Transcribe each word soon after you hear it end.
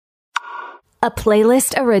a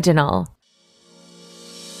playlist original.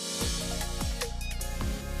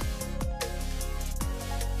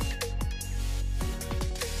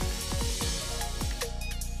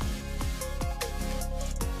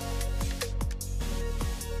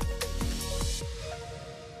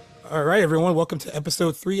 All right, everyone. Welcome to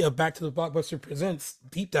episode 3 of Back to the Blockbuster Presents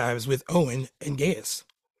Deep Dives with Owen and Gaius.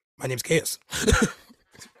 My name's Gaius.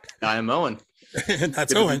 I am Owen. And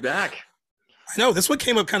that's Good to Owen. be back. I know this one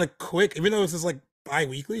came up kind of quick, even though this is like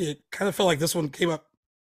bi-weekly. It kind of felt like this one came up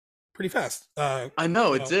pretty fast. I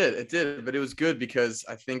know it did, but it was good because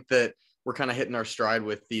I think that we're kind of hitting our stride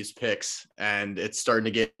with these picks, and it's starting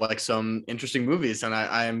to get like some interesting movies. And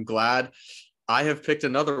I am glad I have picked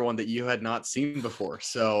another one that you had not seen before,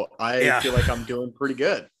 so I feel like I'm doing pretty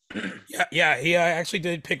good. Yeah. He actually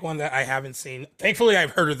did pick one that I haven't seen. Thankfully,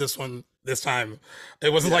 I've heard of this one this time.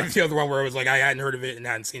 It wasn't like the other one where it was like I hadn't heard of it and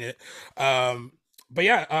hadn't seen it.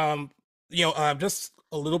 Just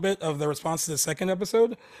a little bit of the response to the second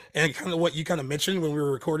episode and kind of what you kind of mentioned when we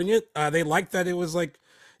were recording it. They liked that it was like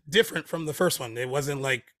different from the first one. It wasn't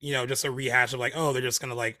like, just a rehash of like, oh, they're just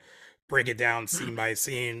gonna like break it down scene by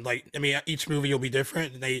scene. Like, I mean, each movie will be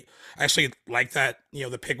different, and they actually like that,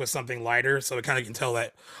 the pick was something lighter, so it kind of can tell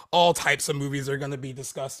that all types of movies are going to be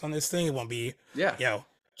discussed on this thing. It won't be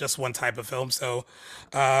just one type of film. So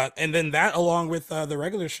and then that, along with the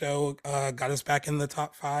regular show, got us back in the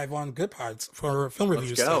top 5 on Good Pods for film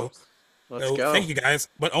reviews. Let's go. Thank you guys.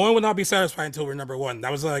 But Owen would not be satisfied until we're number 1.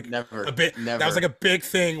 That was like never. That was like a big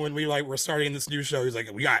thing when we were starting this new show. He's like,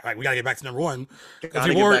 we got to get back to number 1.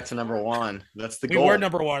 Gotta get back to number 1. That's the goal. We were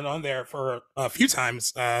number 1 on there for a few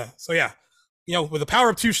times. So yeah, with the power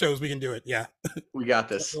of 2 shows, we can do it. Yeah, we got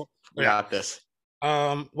this. We got this.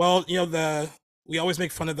 Well, we always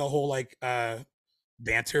make fun of the whole like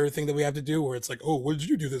banter thing that we have to do, where it's like, oh, what did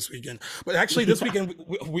you do this weekend? But actually this weekend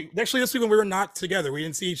we were not together. We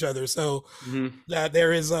didn't see each other, so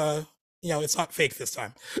there is it's not fake this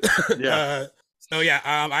time.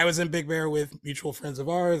 I was in Big Bear with mutual friends of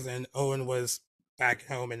ours, and Owen was back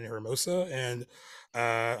home in Hermosa, and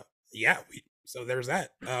so there's that.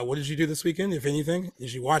 What did you do this weekend, if anything?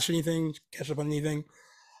 Did you watch anything, catch up on anything?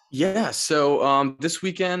 Yeah, so this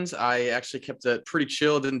weekend I actually kept it pretty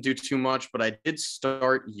chill, didn't do too much, but I did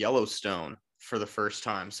start Yellowstone for the first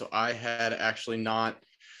time. So I had actually not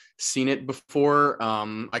seen it before.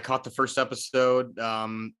 I caught the first episode.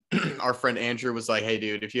 Our friend Andrew was like, hey,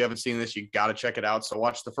 dude, if you haven't seen this, you got to check it out. So I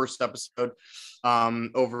watched the first episode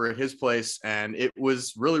over at his place, and it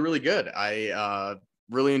was really, really good. I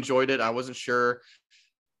really enjoyed it. I wasn't sure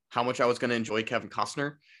how much I was going to enjoy Kevin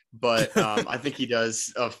Costner, but I think he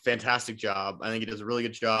does a fantastic job. I think he does a really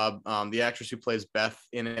good job. The actress who plays Beth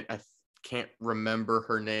in it, I can't remember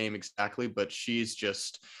her name exactly, but she's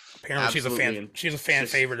just apparently she's a fan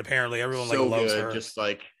favorite. Apparently everyone so loves her. Just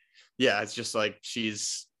like, yeah, it's just like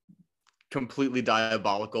she's completely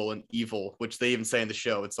diabolical and evil, which they even say in the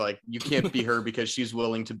show. It's like, you can't be her because she's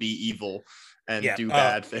willing to be evil and do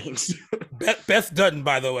bad things. Beth Dutton,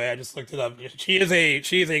 by the way, I just looked it up. She is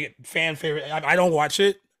a fan favorite. I don't watch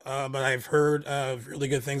it, but I've heard really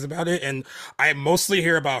good things about it, and I mostly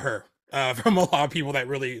hear about her from a lot of people that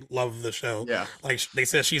really love the show. Yeah, like they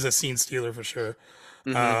said, she's a scene stealer for sure.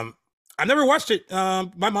 I've never watched it.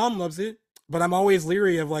 My mom loves it, but I'm always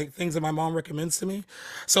leery of like things that my mom recommends to me.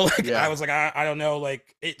 So like, I was like, I don't know.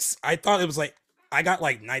 Like I thought it was like, I got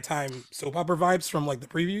like nighttime soap opera vibes from like the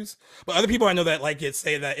previews, but other people I know that like it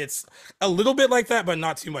say that it's a little bit like that, but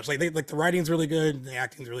not too much. Like the writing's really good, the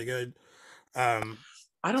acting's really good. I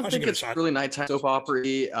don't think it's really nighttime soap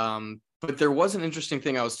opera-y, but there was an interesting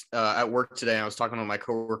thing. I was at work today, and I was talking to my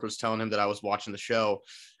coworker, was telling him that I was watching the show.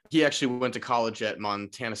 He actually went to college at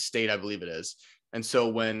Montana State, I believe it is. And so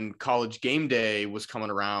when College Game Day was coming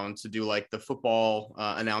around to do like the football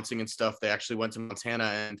announcing and stuff, they actually went to Montana,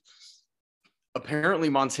 and apparently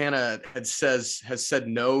Montana has said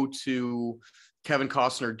no to Kevin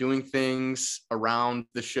Costner doing things around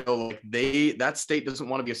the show. Like that state doesn't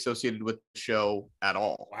want to be associated with the show at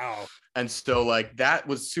all. Wow. And so like that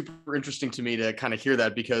was super interesting to me to kind of hear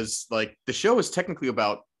that, because like the show is technically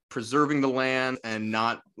about preserving the land and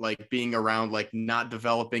not like being around, like not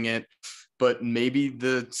developing it. But maybe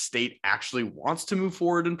the state actually wants to move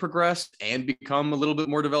forward and progress and become a little bit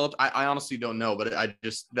more developed. I honestly don't know, but I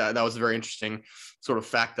just, that was a very interesting sort of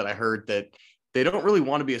fact that I heard, that they don't really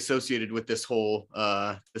want to be associated with this whole,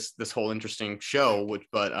 this whole interesting show,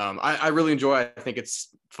 but I really enjoy it. I think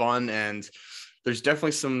it's fun, and there's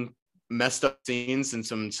definitely some messed up scenes and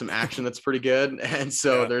some action that's pretty good. And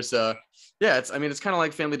so it's kind of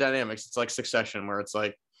like Family Dynamics. It's like Succession, where it's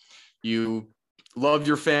like, you love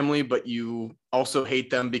your family, but you also hate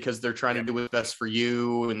them because they're trying to do what's best for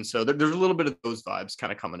you. And so there's a little bit of those vibes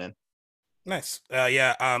kind of coming in. Nice.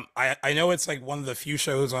 Yeah. I know it's like one of the few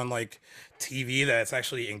shows on like TV that's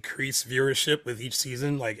actually increased viewership with each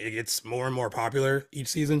season. Like it gets more and more popular each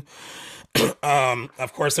season.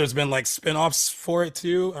 Of course, there's been like spin-offs for it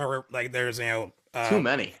too, or like there's Too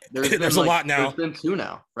many. There's a lot now. There's been two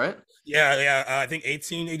now, right? Yeah. I think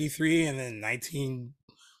 1883 and then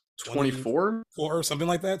 1924 or something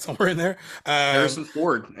like that, somewhere in there. Harrison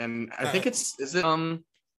Ford, and I think is it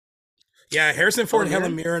Yeah, Harrison Ford and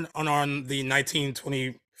Helen Mirren on the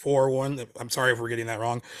 1924 one. I'm sorry if we're getting that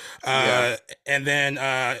wrong. And then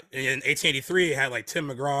in 1883, it had like Tim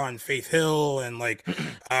McGraw and Faith Hill, and like,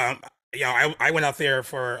 I went out there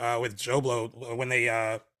for with Joe Blow when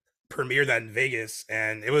they premiered that in Vegas,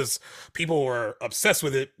 and it was, people were obsessed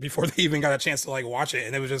with it before they even got a chance to like watch it,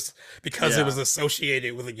 and it was just because it was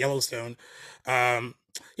associated with Yellowstone. I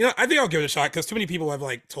think I'll give it a shot because too many people have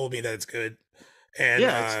like told me that it's good. And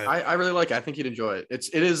I really like it. I think you'd enjoy it.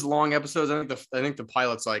 It is long episodes. I think the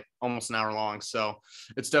pilot's like almost an hour long, so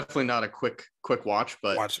it's definitely not a quick watch.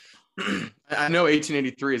 But I know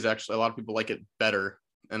 1883 is actually, a lot of people like it better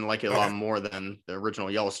and like it a lot more than the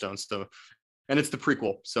original Yellowstone. So, and it's the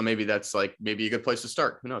prequel, so maybe that's like maybe a good place to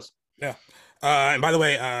start. Who knows? Yeah. And by the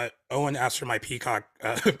way, Owen asked for my Peacock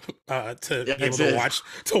to be able to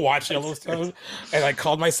watch Yellowstone, and I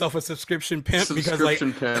called myself a subscription pimp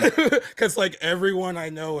because like everyone I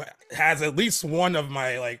know has at least one of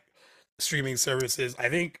my like streaming services. I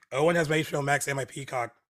think Owen has my HBO Max and my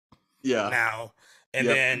Peacock now, and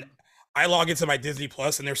then I log into my Disney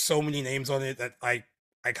Plus, and there's so many names on it that I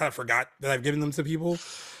kind of forgot that I've given them to people.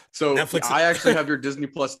 So Netflix. I actually have your Disney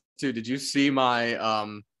Plus too. Did you see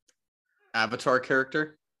my Avatar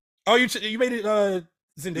character? Oh, you made it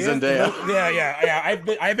Zendaya. Yeah.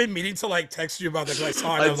 I've been meaning to like text you about that because I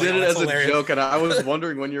saw it. I did it as a joke, and I was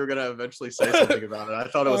wondering when you were gonna eventually say something about it. I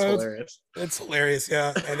thought it was hilarious. It's hilarious,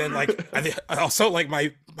 yeah. And then like I also like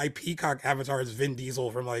my Peacock avatar is Vin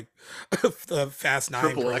Diesel from like the Fast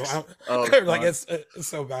 9. Like it's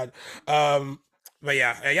so bad. But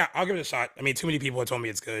yeah, I'll give it a shot. I mean, too many people have told me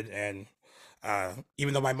it's good, and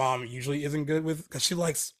even though my mom usually isn't good with, because she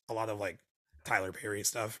likes a lot of like Tyler Perry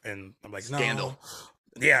stuff, and I'm like, Scandal.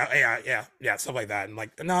 No. Yeah, stuff like that. And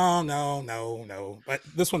like, no. But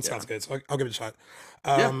this one sounds good, so I'll give it a shot.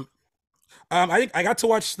 I think I got to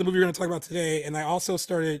watch the movie we're going to talk about today, and I also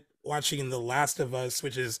started watching The Last of Us,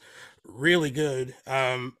 which is really good.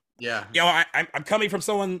 I'm coming from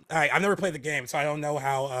someone I've never played the game, so I don't know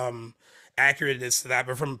how accurate it is to that.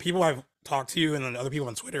 But from people I've talked to and then other people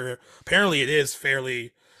on Twitter, apparently it is a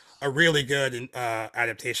really good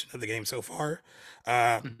adaptation of the game so far.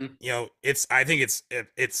 I think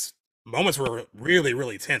it's moments were really,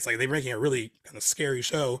 really tense. Like they're making a really kind of scary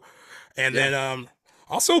show. And then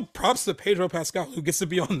also props to Pedro Pascal, who gets to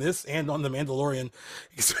be on this and on The Mandalorian.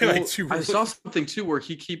 I saw something too where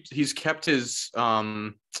he's kept his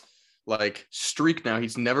like streak now.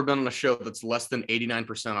 He's never been on a show that's less than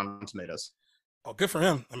 89% on Tomatoes. Oh, good for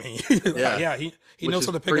him. I mean, he knows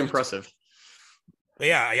how to pick. Pretty impressive. But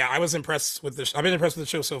yeah, I was impressed with this. I've been impressed with the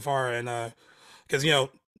show so far, and because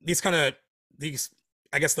these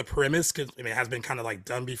I guess the premise, because it has been kind of like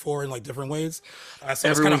done before in like different ways. So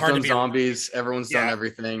it's kind of hard to be zombies. Everyone's done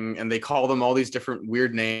everything, and they call them all these different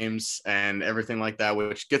weird names and everything like that,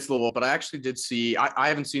 which gets a little. But I actually did see. I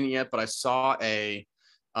haven't seen it yet, but I saw a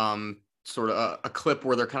sort of a clip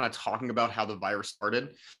where they're kind of talking about how the virus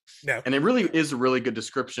started. Yeah, and it really is a really good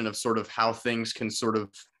description of sort of how things can sort of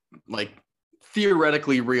like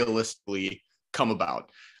theoretically, realistically come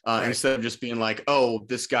about. Instead of just being like, oh,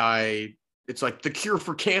 this guy, it's like the cure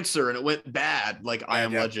for cancer and it went bad, like I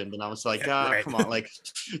Am Legend. And I was like, come on, like,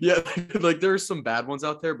 like there's some bad ones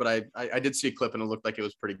out there, but I did see a clip and it looked like it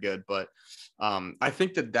was pretty good. But I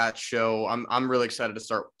think that show, I'm really excited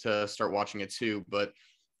to start watching it too. But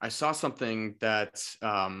I saw something that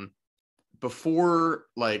before,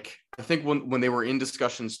 like, I think when they were in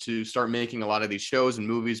discussions to start making a lot of these shows and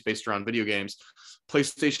movies based around video games,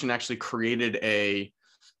 PlayStation actually created a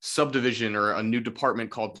subdivision or a new department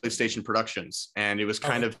called PlayStation Productions. And it was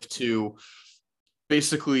kind of to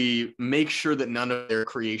basically make sure that none of their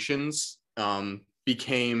creations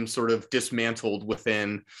became sort of dismantled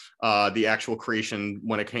within the actual creation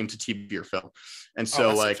when it came to TV or film. And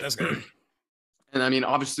so that's good. And I mean,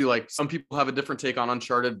 obviously, like some people have a different take on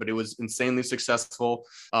Uncharted, but it was insanely successful.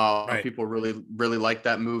 People really, really like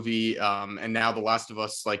that movie. And now The Last of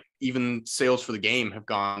Us, like even sales for the game have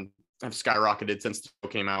skyrocketed since the show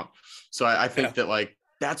came out. So I think that like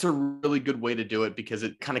that's a really good way to do it because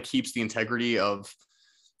it kind of keeps the integrity of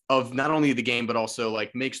of not only the game, but also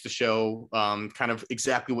like makes the show kind of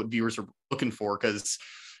exactly what viewers are looking for. Because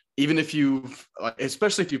even if you,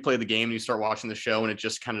 especially if you play the game and you start watching the show and it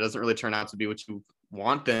just kind of doesn't really turn out to be what you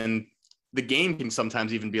want, then the game can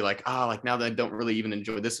sometimes even be like, like now that I don't really even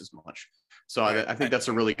enjoy this as much. So I think that's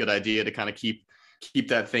a really good idea to kind of keep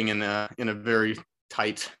that thing in a very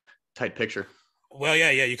tight picture. Well,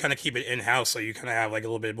 yeah, you kind of keep it in house, so you kind of have like a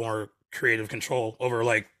little bit more creative control over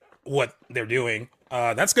like what they're doing.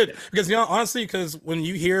 That's good because honestly, because when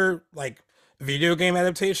you hear like video game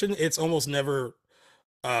adaptation, it's almost never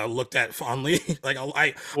looked at fondly. Like all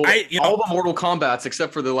the Mortal Kombats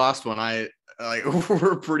except for the last one, I like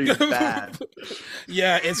were pretty bad.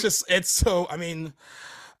 Yeah, it's so. I mean,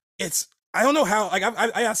 I don't know how. Like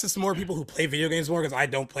I asked this to more people who play video games more because I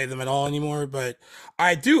don't play them at all anymore. But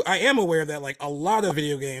I am aware that like a lot of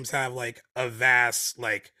video games have like a vast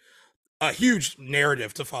like a huge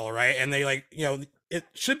narrative to follow, right? And they like it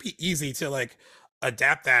should be easy to like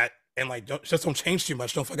adapt that and like don't change too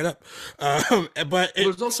much, don't fuck it up. But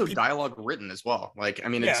there's also dialogue written as well. Like I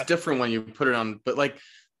mean, it's different when you put it on, but like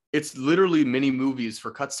it's literally mini movies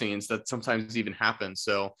for cutscenes that sometimes even happen.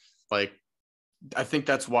 So like I think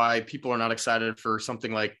that's why people are not excited for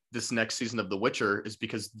something like this next season of The Witcher, is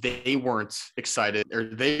because they weren't excited or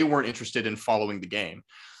they weren't interested in following the game.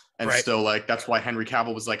 And so like, that's why Henry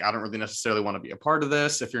Cavill was like, I don't really necessarily want to be a part of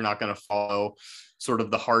this if you're not going to follow sort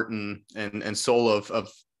of the heart and soul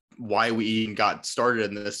of why we even got started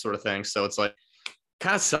in this sort of thing. So it's like,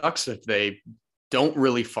 kind of sucks if they don't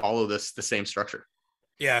really follow the same structure.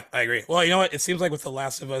 Yeah, I agree. Well, you know what? It seems like with The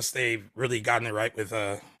Last of Us, they've really gotten it right with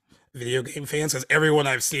video game fans, because everyone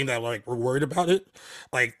I've seen that like were worried about it,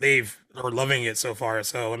 like are loving it so far.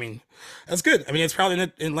 So I mean, that's good. I mean, it's probably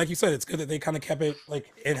and like you said, it's good that they kind of kept it like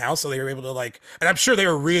in house, so they were able to like, and I'm sure they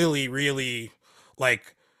were really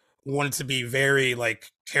like wanted to be very like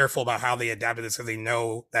careful about how they adapted this, because they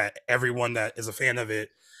know that everyone that is a fan of it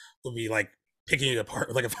will be like picking it apart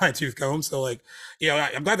with like a fine tooth comb. So like,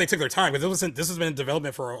 I'm glad they took their time, because this has been in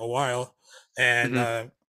development for a while, and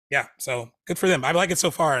yeah, so good for them. I like it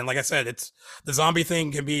so far, and like I said, it's the zombie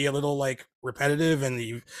thing can be a little like repetitive, and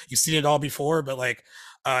you've seen it all before, but like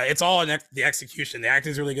it's all in the execution. The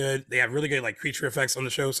acting is really good. They have really good like creature effects on the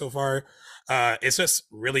show so far. It's just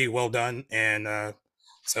really well done, and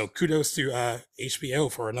so kudos to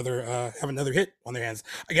HBO for have another hit on their hands.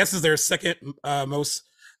 I guess is their second most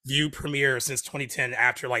viewed premiere since 2010,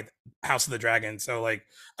 after like House of the Dragon. So like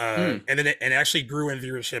and then it actually grew in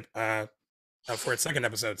viewership for its second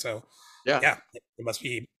episode. So yeah, it must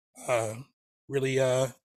be really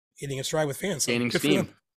hitting a stride with fans. So gaining steam.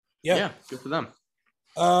 Yeah, good for them.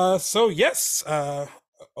 So yes,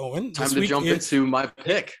 Owen, time to jump into my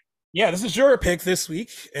pick. Yeah, this is your pick this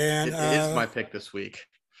week, and it is my pick this week,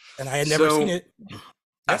 and I had never seen it.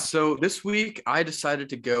 So this week I decided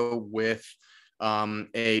to go with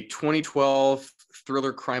a 2012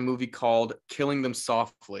 thriller crime movie called Killing Them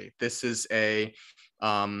Softly. This is a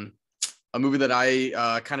movie that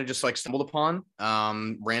I kind of just like stumbled upon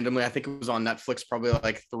randomly. I think it was on Netflix probably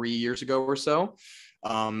like 3 years ago or so.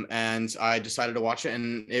 And I decided to watch it,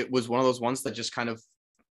 and it was one of those ones that just kind of,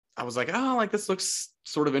 I was like, oh, like this looks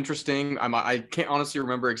sort of interesting. I can't honestly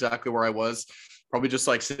remember exactly where I was, probably just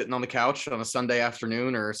like sitting on the couch on a Sunday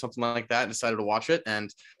afternoon or something like that, and decided to watch it. And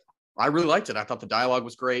I really liked it. I thought the dialogue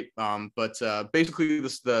was great. But basically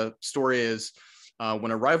the story is,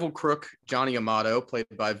 when a rival crook, Johnny Amato, played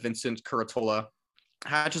by Vincent Curatola,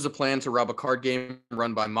 hatches a plan to rob a card game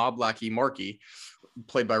run by mob lackey Marky,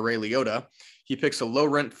 played by Ray Liotta, he picks a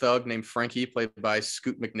low-rent thug named Frankie, played by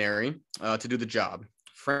Scoot McNairy, to do the job.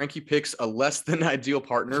 Frankie picks a less-than-ideal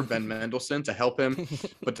partner, Ben Mendelsohn, to help him,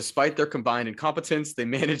 but despite their combined incompetence, they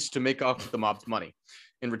manage to make off with the mob's money.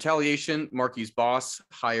 In retaliation, Marky's boss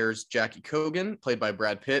hires Jackie Cogan, played by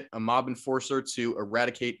Brad Pitt, a mob enforcer, to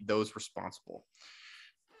eradicate those responsible.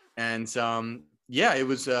 And it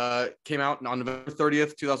was came out on November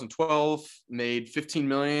 30th, 2012, made 15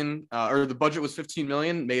 million, or the budget was 15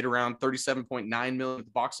 million, made around 37.9 million at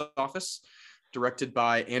the box office, directed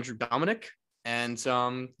by Andrew Dominik. And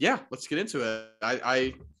let's get into it.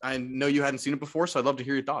 I know you hadn't seen it before, so I'd love to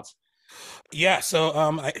hear your thoughts. Yeah, so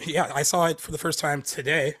I saw it for the first time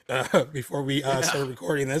today before we started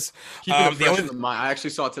recording this. I actually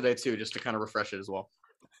saw it today too, just to kind of refresh it as well.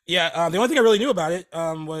 Yeah, the only thing I really knew about it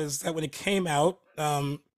was that when it came out,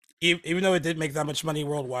 even though it didn't make that much money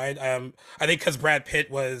worldwide, I think because Brad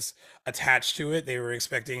Pitt was attached to it, they were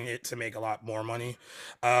expecting it to make a lot more money.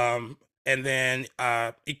 and then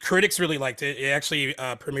critics really liked it. It actually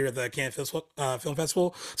premiered at the Cannes Film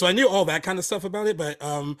Festival, so I knew all that kind of stuff about it. But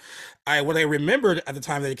I what I remembered at the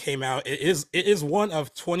time that it came out, it is one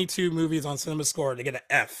of 22 movies on CinemaScore to get an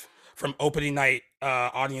F from opening night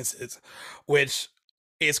audiences, which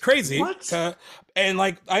is crazy. What? And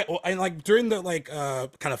like during the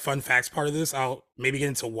kind of fun facts part of this, I'll maybe get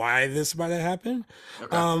into why this might have happened.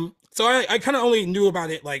 Okay. So I kind of only knew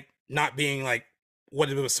about it like not being like what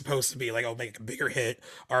it was supposed to be, like oh make a bigger hit,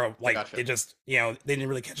 or I like gotcha. it just they didn't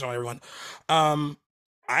really catch on everyone. Um,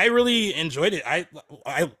 I really enjoyed it. I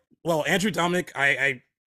well Andrew Dominik,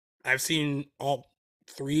 I've seen all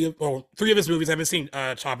three of his movies. I haven't seen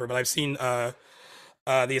Chopper, but I've seen the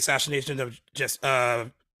assassination of just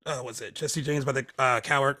was it Jesse James by the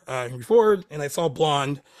coward Henry Ford, and I saw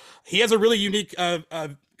Blonde. He has a really unique kind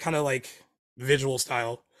of like visual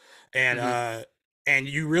style, and Hmm.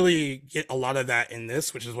 you really get a lot of that in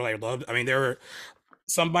this, which is what I loved. I mean, there were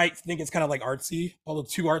some might think it's kind of like artsy, a little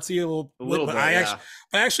too artsy, a little A bit, little but bit, yeah.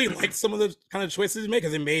 I actually liked some of the kind of choices he made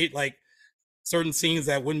because it made like certain scenes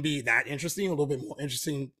that wouldn't be that interesting a little bit more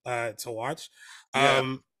interesting to watch. Yeah.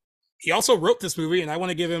 Um, he also wrote this movie, and I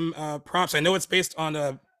want to give him props. I know it's based on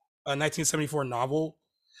a 1974 novel,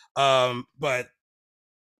 but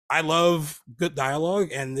I love good dialogue,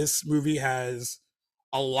 and this movie has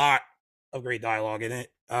a lot of great dialogue in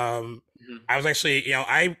it. Mhm. I was actually,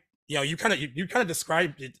 you kind of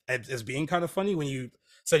described it as being kind of funny when you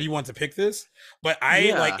said you want to pick this, but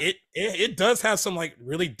I like Yeah. it does have some like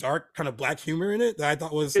really dark kind of black humor in it that I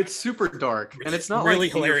thought was It's super dark, and really, it's not really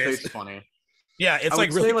like in your hilarious. face funny. Yeah, I it's like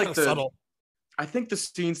would say really kind like of the subtle. I think the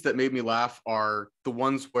scenes that made me laugh are the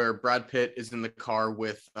ones where Brad Pitt is in the car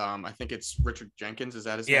with I think it's Richard Jenkins. Is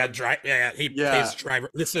that his Yeah, name? he plays Yeah. driver.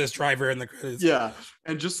 This is driver in the credits. Yeah.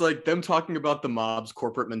 And just like them talking about the mob's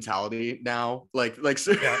corporate mentality now, like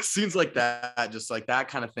Yeah. scenes like that, just like that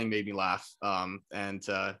kind of thing made me laugh. And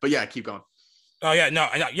but yeah, keep going. Oh yeah, no,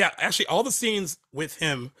 yeah. Actually, all the scenes with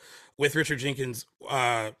him, with Richard Jenkins,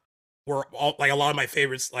 were all like a lot of my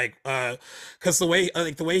favorites. Like, because the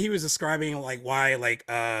way he was describing like why like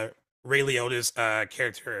Ray Liotta's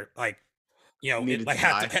character like it Needed like to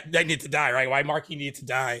had die. to they need to die, right? Why Marky needed to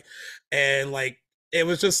die, and like it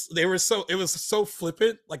was just it was so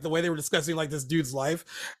flippant, like the way they were discussing like this dude's life.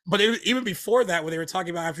 But even before that, when they were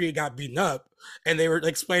talking about after he got beaten up, and they were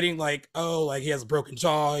explaining like, oh, like he has a broken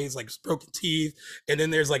jaw, he's like broken teeth, and then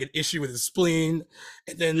there's like an issue with his spleen,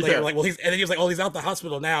 and then they were Yeah. like, well, and then he was like, oh, he's out the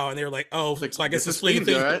hospital now, and they were like, oh, Like so I guess the Mrs. spleen Spleens,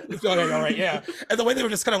 thing, all right. okay, all right, yeah. And the way they were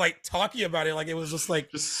just kind of like talking about it, like it was just like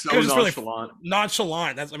Just it so was just really nonchalant.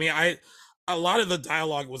 nonchalant. That's I mean, I a lot of the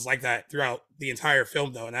dialogue was like that throughout the entire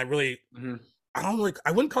film though, and I really Mhm. I don't like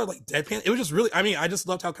I wouldn't call it like deadpan. It was just really I mean, I just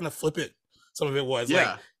loved how kind of flippant some of it was. Like,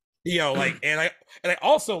 Yeah. like and I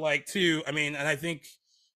also like too, I mean, and I think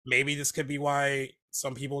maybe this could be why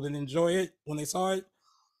some people didn't enjoy it when they saw it,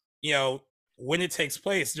 you know, when it takes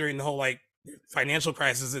place during the whole like financial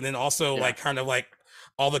crisis, and then also Yeah. like kind of like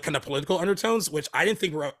all the kind of political undertones, which I didn't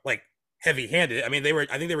think were like heavy handed. I mean,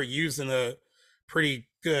 I think they were used in a pretty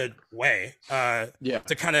good way Yeah.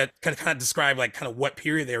 to kind of describe like kind of what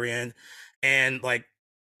period they were in, and like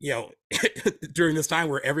you know during this time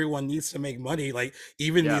where everyone needs to make money, like Yeah.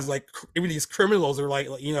 even these criminals are like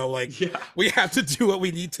like Yeah. we have to do what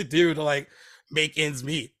we need to do to like make ends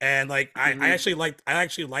meet. And like Mhm. I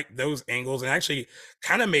actually like those angles, and actually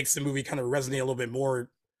kind of makes the movie kind of resonate a little bit more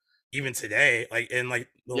even today, like in like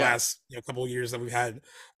the Yeah. last couple of years that we've had.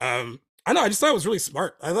 I know, I just thought it was really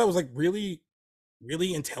smart. I thought it was like really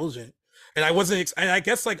really intelligent, and and I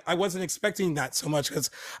guess like I wasn't expecting that so much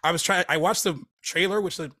because I watched the trailer,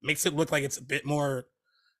 which like, makes it look like it's a bit more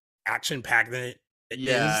action packed than it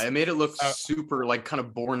Yeah. is. It made it look uh, super like kind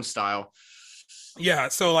of Bourne style. yeah,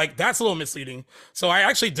 so like that's a little misleading. So I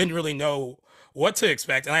actually didn't really know what to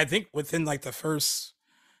expect, and I think within like the first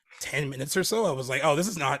 10 minutes or so I was like, oh, this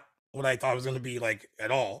is not what I thought it was going to be like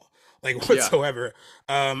at all, like Yeah. whatsoever.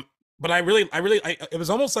 um but it was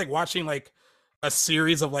almost like watching like a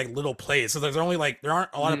series of like little plays. So there's only like there aren't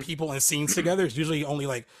a lot of Mhm. people in scenes together. It's usually only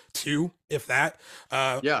like two, if that.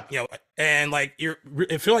 Yeah. And like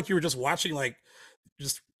it feel like you were just watching like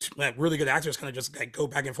just like really good actors kind of just like go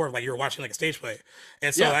back and forth like you're watching like a stage play.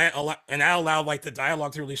 And so Yeah. that allowed like the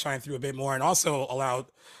dialogue to really shine through a bit more, and also allowed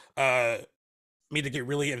uh me to get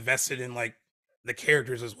really invested in like the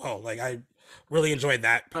characters as well. Like I really enjoyed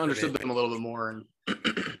that I part of understood it. them a little bit more and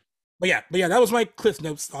But yeah, that was my Cliff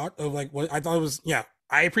Notes thought of like what I thought it was. Yeah,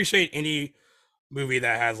 I appreciate any movie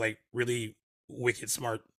that has like really wicked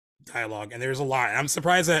smart dialogue, and there's a lot. I'm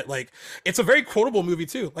surprised that like it's a very quotable movie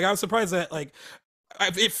too. Like I was surprised that like I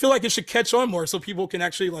feel like it should catch on more so people can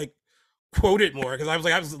actually like quote it more, because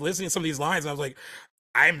I was listening to some of these lines and I was like,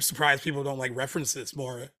 I'm surprised people don't like reference this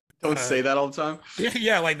more. Don't say that all the time.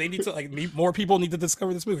 Yeah, like they need to like more people need to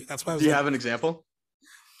discover this movie. That's why I was Do you like, have an example?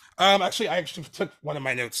 actually, I actually took one of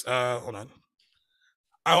my notes. Hold on.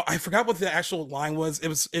 I forgot what the actual line was.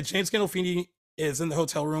 James Gandolfini is in the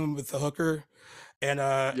hotel room with the hooker and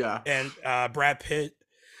Yeah. Brad Pitt,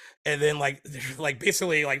 and then like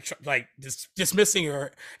basically like dismissing her.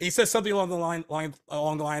 And he says something along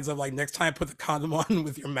along the lines of like, next time put the condom on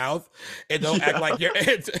with your mouth and don't act like you're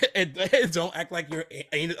and don't act like you're.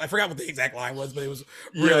 I forgot what the exact line was, but it was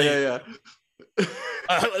really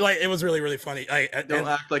like it was really funny. Don't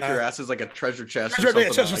act like your ass is like a treasure chest or something.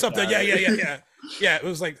 like that. Yeah. It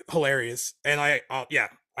was like hilarious, and I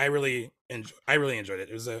really enjoyed it.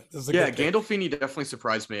 It was a good pick. Gandolfini definitely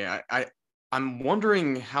surprised me. I'm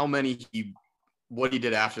wondering what he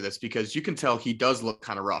did after this, because you can tell he does look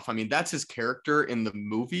kind of rough. I mean, that's his character in the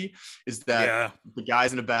movie, is that the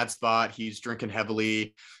guy's in a bad spot. He's drinking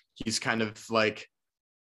heavily. He's kind of like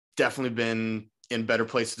definitely been in better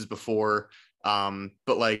places before.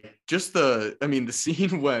 But like just the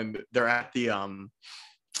scene when they're at the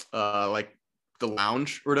like the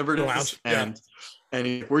lounge or whatever it is, and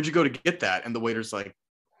he, where'd you go to get that? And the waiter's like,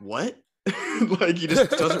 what? Like he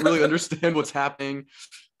just doesn't really understand what's happening,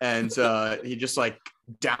 and he just like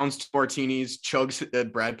downs 2 martinis, chugs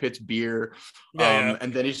at Brad Pitt's beer,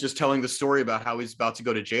 and then he's just telling the story about how he's about to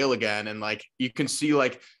go to jail again, and like you can see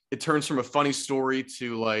like it turns from a funny story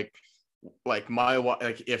to like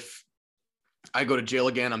if I go to jail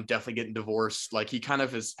again, I'm definitely getting divorced. Like he kind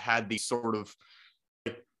of has had these sort of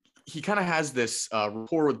he kind of has this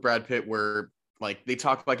rapport with Brad Pitt where like they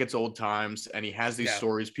talk like it's old times, and he has these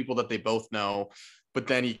stories, people that they both know, but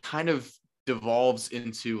then he kind of devolves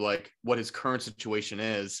into like what his current situation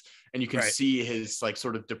is, and you can see his like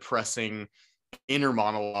sort of depressing inner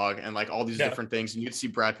monologue and like all these different things, and you'd see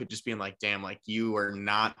Brad Pitt just being like, damn, like you are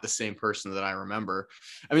not the same person that I remember.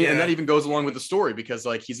 I mean, and that even goes along with the story, because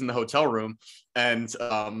like he's in the hotel room, and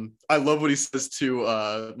I love what he says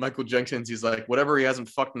to Michael Jenkins. He's like, whatever he hasn't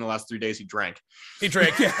fucked in the last 3 days, he drank. Yeah,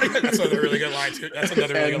 that's another really good line too. That's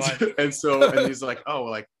another really good line. And he's like, oh,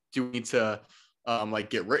 like do we need to like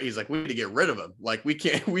get rid? He's like, we need to get rid of him. Like we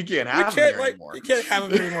can't have him anymore. We can't have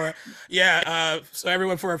him anymore. So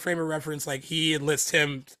everyone, for a frame of reference, like he enlists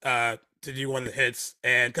him to do one of the hits,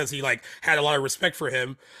 and because he like had a lot of respect for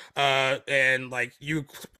him, and like you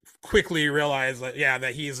quickly realize that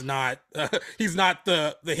that he's not the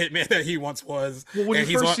hitman that he once was. Well, when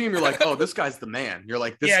you first see him, you're like, oh, this guy's the man. You're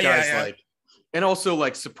like, this guy's like. And also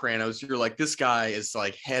like Sopranos, you're like, this guy is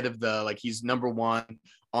like head of the, like he's number one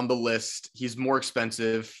on the list. He's more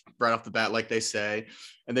expensive right off the bat, like they say.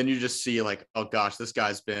 And then you just see like, oh gosh, this guy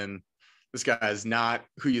is not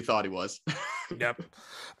who you thought he was. Yep.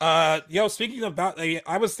 Speaking about,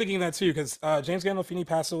 I was thinking that too, because James Gandolfini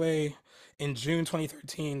passed away in June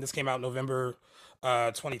 2013. This came out in November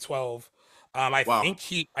 2012. I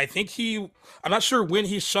think he, I'm not sure when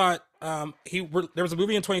he shot. There was a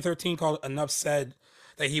movie in 2013 called Enough Said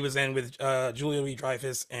that he was in with Julia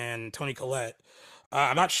Louis-Dreyfus and Toni Collette.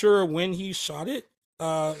 I'm not sure when he shot it,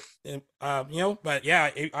 but I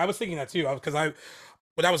was thinking that too, because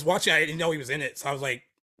when I was watching, I didn't know he was in it, so I was like,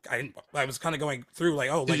 I was kind of going through like,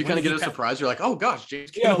 oh, did you kind of get a surprise? You're like, oh gosh,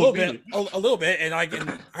 James. Yeah, a little bit, and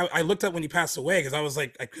I looked up when he passed away, because I was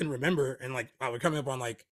like, I couldn't remember, and like we're coming up on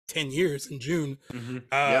like 10 years in June.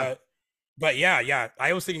 But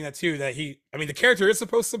I was thinking that too, that the character is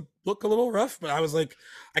supposed to look a little rough, but I was like,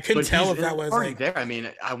 I couldn't tell if that was like there. I mean,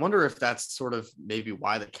 I wonder if that's sort of maybe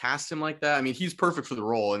why they cast him like that. I mean, he's perfect for the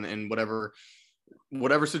role in whatever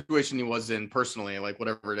situation he was in personally, like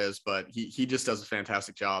whatever it is, but he just does a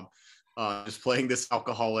fantastic job just playing this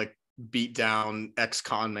alcoholic, beat down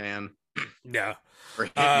ex-con man. Or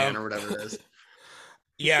hitman or whatever it is.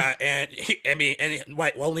 And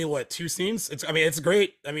only 2 scenes. It's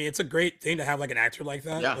great. It's a great thing to have like an actor like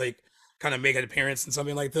that, like kind of make an appearance in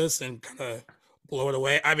something like this and kind of blow it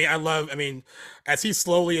away. As he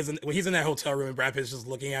slowly when he's in that hotel room and Brad Pitt's just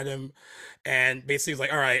looking at him, and basically he's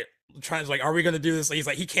like, all right, trying to like, are we going to do this? He's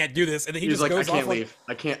like, he can't do this, and then he just goes off.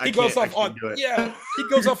 I can't. He goes off on he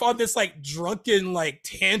goes off on this like drunken like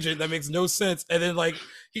tangent that makes no sense, and then like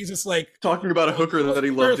he's just like talking about a hooker that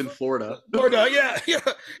he loved in Florida.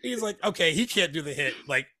 He's like, okay, he can't do the hit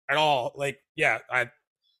like at all. Like, I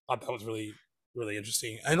thought that was really, really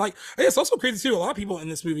interesting, and like it's also crazy too. A lot of people in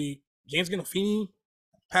this movie, James Gandolfini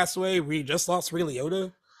passed away. We just lost Ray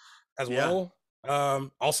Liotta as well.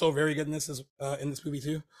 Also very good in this movie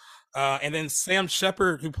too. And then Sam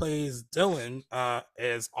Shepard, who plays Dylan,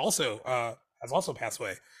 has also passed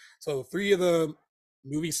away. So 3 of the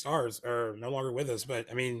movie stars are no longer with us, but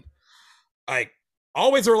I mean, like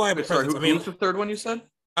always a reliable Wait, sorry, presence. I mean, who's the third one you said?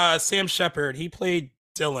 Sam Shepard, he played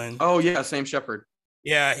Dylan. Oh yeah, Sam Shepard.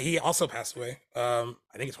 Yeah, he also passed away. I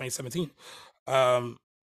think in 2017. Um,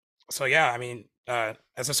 so yeah, I mean,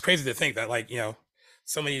 it's just crazy to think that like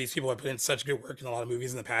so many of these people have put in such good work in a lot of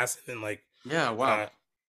movies in the past, and then like Yeah, wow. uh,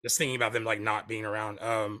 just thinking about them like not being around.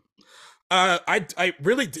 I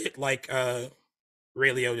really did like Ray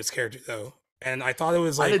Liotta's character though, and I thought it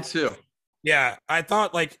was I like did too. yeah, I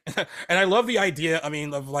thought like, and I love the idea. I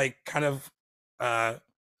mean, of like uh,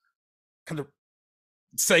 kind of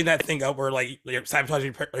setting that thing up where like you're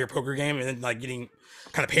sabotaging your poker game and then like getting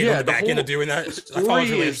kind of paid on Yeah, the the back end whole of doing that. the I thought it was story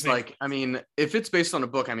really is interesting. like, I mean, if it's based on a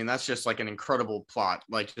book, I mean, that's just like an incredible plot,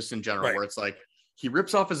 like just in general, Right. where it's like he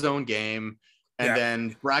rips off his own game and Yeah.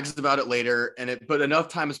 then brags about it later. But enough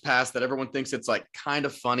time has passed that everyone thinks it's like kind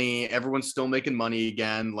of funny. Everyone's still making money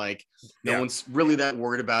again. Like no Yeah. one's really that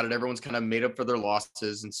worried about it. Everyone's kind of made up for their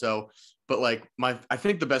losses. And so, but like I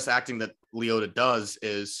think the best acting that Liotta does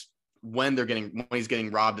is when he's getting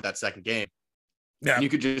robbed at that second game. Yeah. And you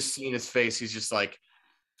could just see in his face, he's just like,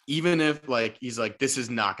 even if like he's like, this is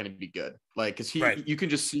not going to be good, like because Right. you can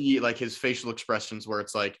just see like his facial expressions where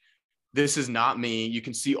it's like, this is not me. You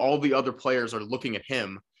can see all the other players are looking at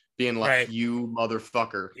him being like, Right. you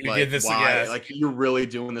motherfucker, You like did this why again. like you're really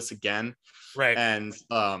doing this again. Right. And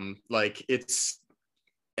like it's,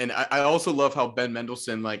 and I also love how Ben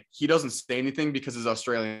Mendelsohn, like he doesn't say anything because his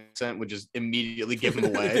Australian accent would just immediately give him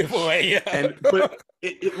away. Yeah. But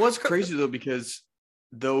it was crazy though, because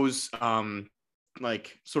those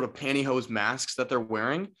like sort of pantyhose masks that they're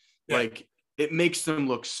wearing, Yeah. like it makes them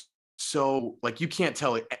look so like you can't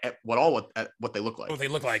tell what they look like. What they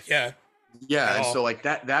look like, yeah. Yeah, and so like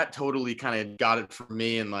that totally kind of got it for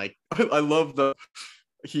me. And like I love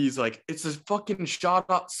he's like, it's a fucking sawed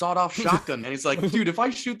off shotgun, and he's like, dude, if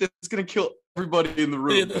I shoot this, it's gonna kill everybody in the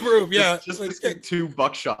room. Yeah. Just like 2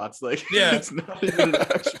 buckshots, like yeah, it's not even an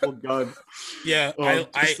actual gun. Yeah,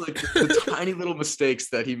 like the tiny little mistakes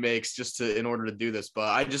that he makes just in order to do this. But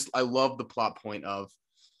I love the plot point of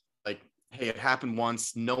like, hey, it happened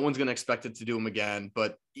once, no one's gonna expect it to do him again.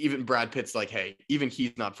 But even Brad Pitt's like, hey, even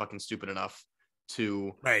he's not fucking stupid enough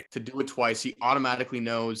to do it twice. He automatically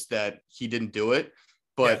knows that he didn't do it.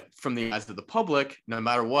 But from the eyes of the public, no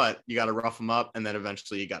matter what, you got to rough him up, and then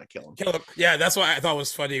eventually you got to kill him. Yeah, that's why I thought it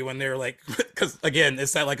was funny when they were like, because again,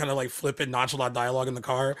 it's that like kind of like flippant, nonchalant dialogue in the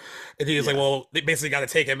car, and he was like, "Well, they basically got to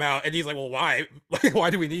take him out," and he's like, "Well, why? Like, why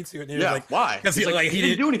do we need to?" And he was like, "Why?" Because he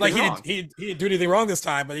didn't do anything wrong. He didn't do anything wrong this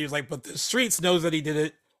time, but he was like, "But the streets knows that he did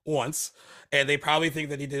it once, and they probably think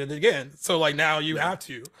that he did it again. So like now you have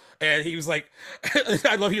to." And he was like,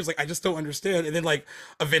 I love. He was like, "I just don't understand." And then like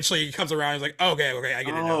eventually he comes around. He's like, "Okay, I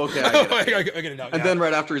get it now. Okay, I get it now." And then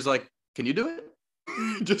right after he's like, "Can you do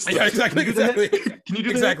it?" Just exactly. Can you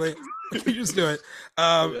do exactly? Can you just do it?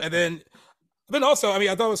 And then also, I mean,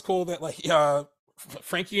 I thought it was cool that like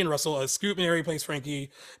Frankie and Russell, Scoot McNairy plays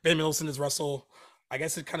Frankie, Ben Mendelsohn is Russell. I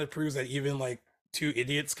guess it kind of proves that even like 2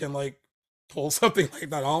 idiots can like pull something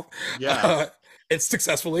like that off. Yeah. It's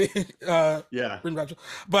successfully. But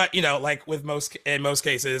like with most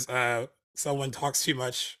cases, someone talks too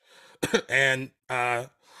much, and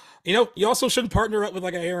you also shouldn't partner up with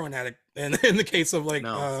like a heroin addict. And in the case of like, in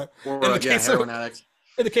the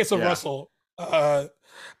case of Russell,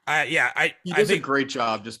 he does a great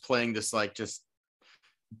job just playing this like just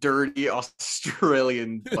dirty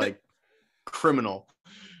Australian like criminal.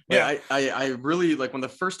 Yeah, I really like when the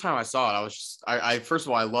first time I saw it, I was just I first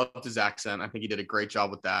of all I loved his accent. I think he did a great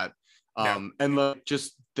job with that. And like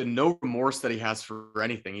just the no remorse that he has for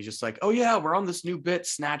anything. He's just like, oh yeah, we're on this new bit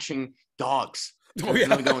snatching dogs.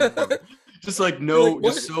 Just like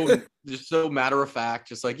just so matter of fact,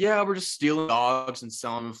 just like, yeah, we're just stealing dogs and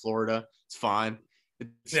selling them in Florida. It's fine.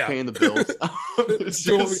 It's paying the bills. It's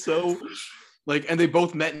just so like, and they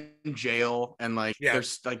both met in jail, and like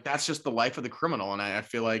there's like that's just the life of the criminal. And I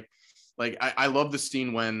feel like I love the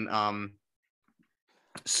scene when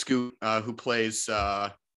Scoot, who plays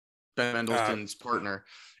Ben Mendelsohn's partner,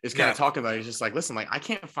 is kind of talking about it. He's just like, listen, like I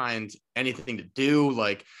can't find anything to do.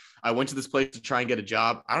 Like I went to this place to try and get a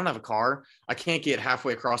job. I don't have a car. I can't get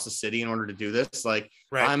halfway across the city in order to do this. Like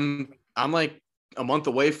I'm like a month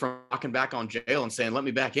away from knocking back on jail and saying, let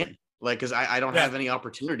me back in. Like, cause I don't have any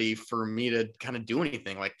opportunity for me to kind of do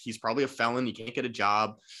anything. Like he's probably a felon. You can't get a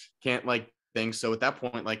job, can't like things. So at that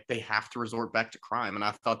point, like they have to resort back to crime. And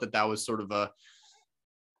I thought that was sort of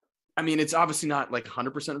I mean, it's obviously not like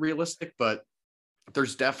 100% realistic, but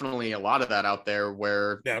there's definitely a lot of that out there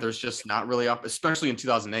where there's just not really especially in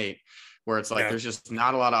 2008, where it's like there's just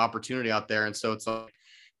not a lot of opportunity out there. And so it's like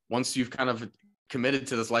once you've kind of committed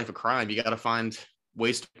to this life of crime, you got to find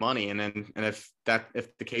waste money. And if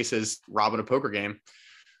the case is robbing a poker game,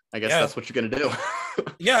 I guess that's what you're gonna do.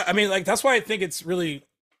 Yeah, I mean, like that's why I think it's really.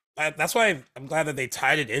 That's why I'm glad that they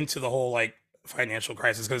tied it into the whole like financial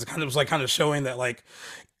crisis, because it kind of was like kind of showing that like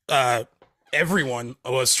everyone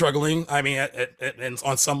was struggling. I mean, and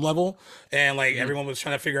on some level, and like everyone was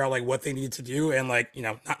trying to figure out like what they needed to do, and like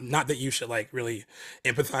not that you should like really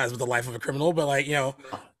empathize with the life of a criminal, but like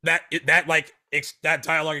that like that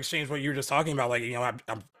dialogue exchange what you were just talking about, like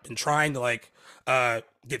I've been trying to like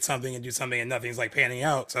get something and do something and nothing's like panning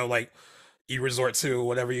out, so like you resort to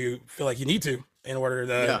whatever you feel like you need to in order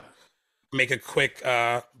to make a quick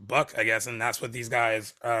buck, I guess, and that's what these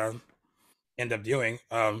guys end up doing.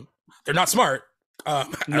 They're not smart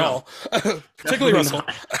at all, particularly Russell.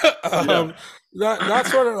 Not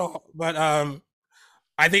smart at all. But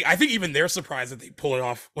I think even they're surprised that they pull it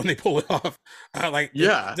off when they pull it off. Like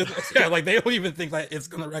like they don't even think that it's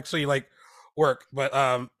gonna actually like work. But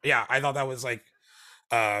I thought that was like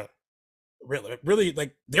really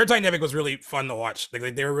like their dynamic was really fun to watch.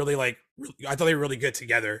 Like they were really like I thought they were really good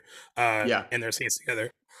together. In their scenes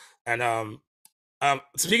together. And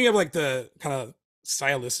speaking of like the kind of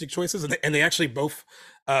stylistic choices, and they actually both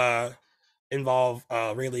involve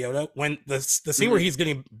Ray Liotta when the scene where he's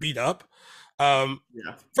getting beat up.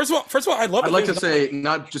 First of all, I'd like to say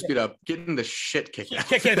not just beat up, getting the shit kicked out.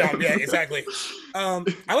 Kicked out, yeah, exactly. I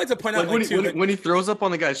like to point out when he throws up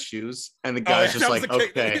on the guy's shoes and the guy's just like,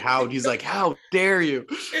 okay, he's like, how dare you?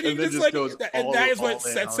 And he just like goes, and that is what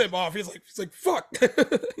sets him off. He's like, fuck.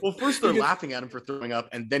 Well, first they're laughing at him for throwing up,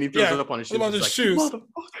 and then he throws it up on his shoes.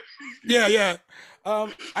 Yeah.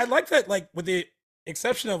 I like that, like with the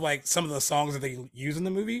exception of like some of the songs that they use in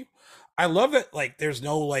the movie, I love that like there's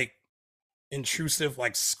no like intrusive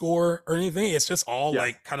like score or anything. It's just all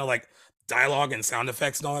like kind of like dialogue and sound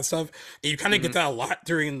effects and all that stuff. And you kind of get that a lot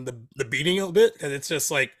during the beating a little bit, because it's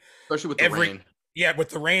just like especially with the rain. Yeah, with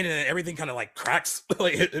the rain and everything kind of like cracks.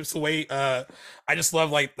 Like it's the way I just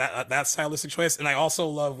love like that stylistic choice. And I also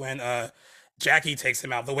love when Jackie takes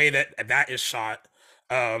him out, the way that is shot.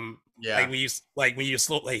 Like when you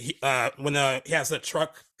slow when he has that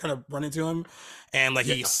truck kind of run into him, and like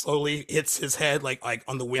he slowly hits his head like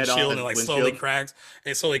on the windshield, and it like slowly cracks.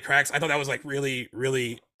 I thought that was like really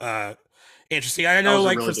interesting. I know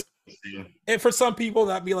like for some people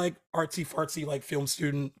that'd be like artsy fartsy like film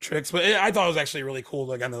student tricks, but I thought it was actually really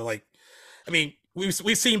cool to kind of like, I mean, we've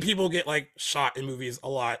seen people get like shot in movies a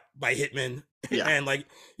lot by hitmen, and like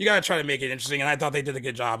you gotta try to make it interesting. And I thought they did a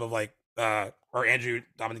good job of like or Andrew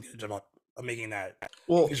Dominik did a good job of making that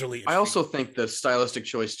visually. I also think the stylistic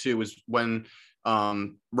choice too was when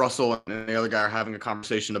Russell and the other guy are having a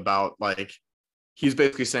conversation about like, he's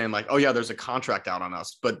basically saying like, oh yeah, there's a contract out on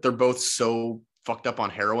us, but they're both so fucked up on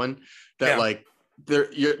heroin that like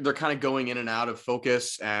they're kind of going in and out of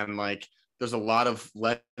focus, and like there's a lot of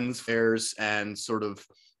lens flares and sort of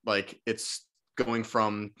like it's going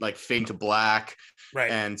from like fade to black,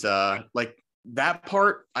 and like that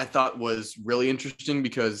part I thought was really interesting,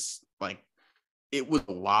 because like it was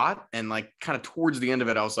a lot, and like kind of towards the end of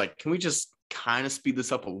it I was like, can we just kind of speed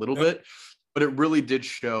this up a little bit? But it really did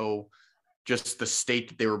show just the state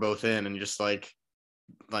that they were both in, and just like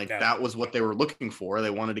that was what they were looking for.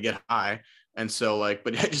 They wanted to get high. And so like,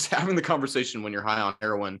 but just having the conversation when you're high on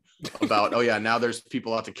heroin about, oh yeah, now there's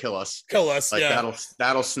people out to kill us. Like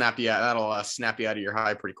that'll snap you out. That'll snap you out of your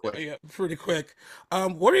high pretty quick. Yeah, pretty quick.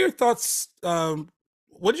 What are your thoughts?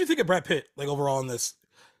 What did you think of Brad Pitt, like overall in this?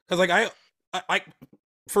 Because like I,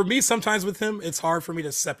 for me, sometimes with him, it's hard for me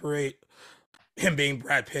to separate him being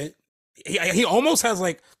Brad Pitt. He almost has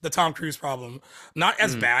like the Tom Cruise problem, not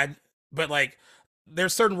as bad, but like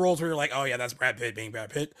there's certain roles where you're like, oh yeah, that's Brad Pitt being Brad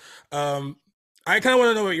Pitt. I kind of want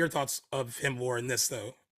to know what your thoughts of him were in this,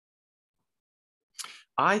 though.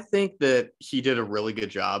 I think that he did a really good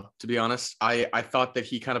job, to be honest. I thought that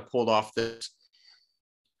he kind of pulled off this,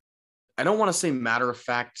 I don't want to say matter of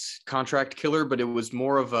fact contract killer, but it was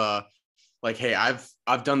more of a like, hey,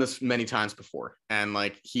 I've done this many times before, and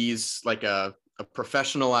like he's like a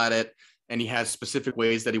professional at it, and he has specific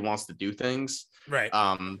ways that he wants to do things. Right.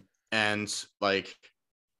 And like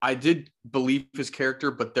I did believe his character,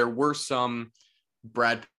 but there were some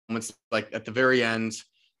Brad moments, like at the very end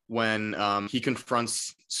when he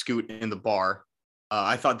confronts Scoot in the bar.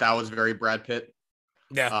 I thought that was very Brad Pitt.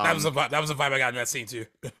 Yeah, that was a vibe I got in that scene too.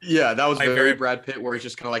 Yeah, that was like very Brad Pitt, where he's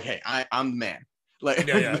just kind of like, hey, I'm the man. Like,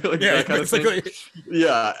 that kind of thing.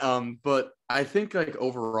 Yeah. But I think like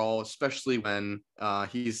overall, especially when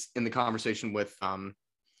he's in the conversation with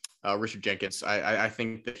Richard Jenkins, I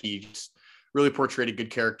think that he just really portrayed a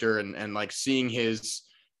good character, and like seeing his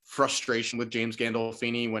frustration with James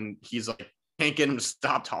Gandolfini when he's like can't get him to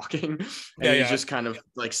stop talking, and he's just kind of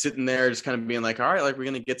like sitting there, just kind of being like, all right, like we're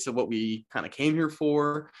gonna get to what we kind of came here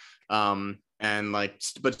for, and like,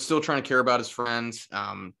 but still trying to care about his friends.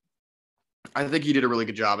 I think he did a really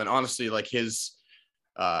good job, and honestly, like his,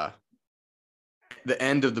 the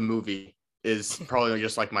end of the movie is probably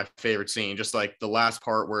just like my favorite scene. Just like the last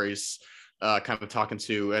part where he's kind of talking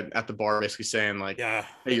to at the bar, basically saying like, hey,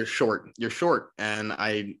 you're short, and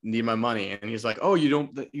I need my money. And he's like, oh,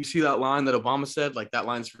 you see that line that Obama said? Like that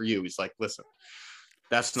line's for you. He's like, listen,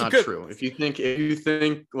 that's not true. If you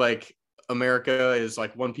think like America is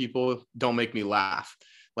like one people, don't make me laugh.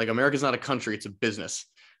 Like America's not a country, it's a business.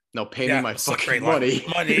 No, pay me my fucking money.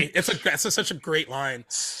 It's such a great line.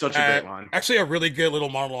 Such a great line. Actually, a really good little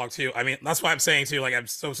monologue too. I mean, that's why I'm saying too. Like, I'm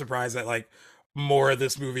so surprised that like more of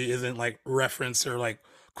this movie isn't like referenced or like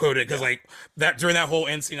quoted, because like that during that whole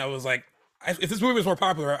end scene, I was like, if this movie was more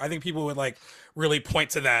popular, I think people would like really point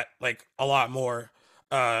to that like a lot more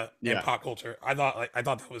in pop culture. I thought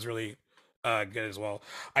that was really good as well.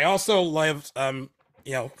 I also loved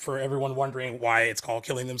for everyone wondering why it's called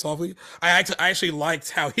Killing Them Softly, I actually liked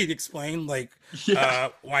how he explained like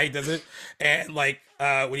why he does it, and like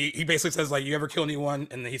when he basically says like, you ever kill anyone,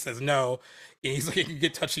 and then he says no, and he's like, you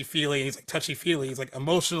get touchy-feely, and he's like, touchy-feely, he's like,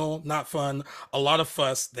 emotional, not fun, a lot of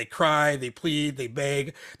fuss, they cry, they plead, they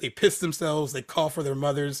beg, they piss themselves, they call for their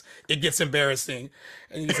mothers, it gets embarrassing.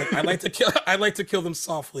 And he's like, I like to kill them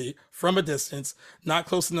softly, from a distance, not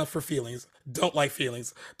close enough for feelings, don't like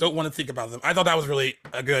feelings, don't want to think about them. I thought that was really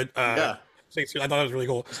a good Shakespeare. I thought it was really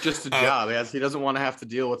cool. It's just a job. He doesn't want to have to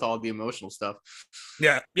deal with all the emotional stuff.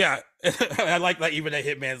 Yeah. I like that. Even a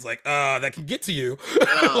hitman's like, that can get to you.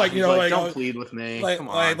 Like, don't plead with me. Like, come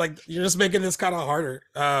on. Like you're just making this kind of harder.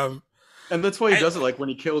 And that's why he does it. Like when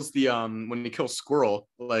he kills Squirrel.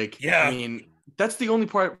 Like, I mean, that's the only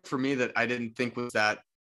part for me that I didn't think was that,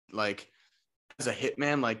 like, as a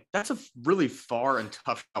hitman, like that's a really far and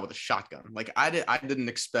tough shot with a shotgun. Like I didn't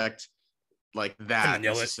expect like that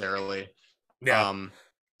necessarily.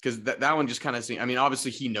 Because that one just kind of seemed, I mean,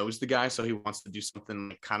 obviously he knows the guy, so he wants to do something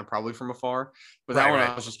like kind of probably from afar. But that one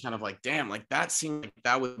I was just kind of like, damn, like that seemed like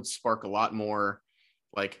that would spark a lot more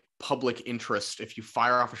like public interest if you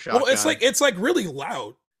fire off a shotgun. Well, it's like really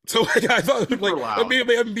loud. So like, I thought it would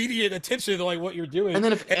be immediate attention to like what you're doing. And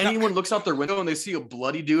then if anyone looks out their window and they see a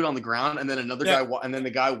bloody dude on the ground, and then another guy, and then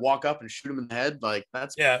the guy walk up and shoot him in the head, like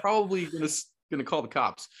that's probably gonna call the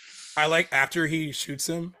cops. I like after he shoots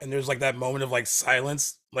him, and there's like that moment of like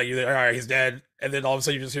silence, like you're like, all right, he's dead, and then all of a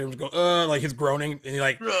sudden you just hear him go, like he's groaning, and you're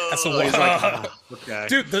like, that's okay.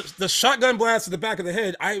 Dude, the shotgun blast to the back of the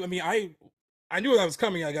head. I mean, I knew that was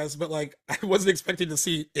coming, I guess, but like I wasn't expecting to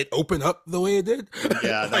see it open up the way it did.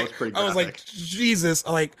 Yeah, that like, was pretty graphic. I was like, Jesus,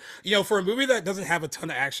 like, for a movie that doesn't have a ton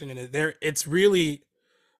of action in it, it's really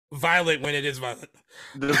violent when it is violent.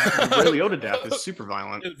 The Ray Liotta death is super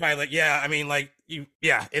violent. Violent, yeah. I mean, like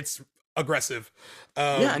it's aggressive.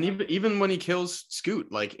 And even when he kills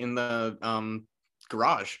Scoot, like in the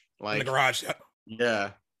garage, like in the garage,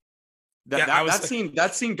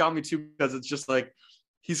 that scene got me too, because it's just like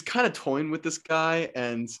he's kind of toying with this guy,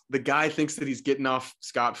 and the guy thinks that he's getting off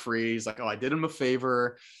scot-free. He's like, oh, I did him a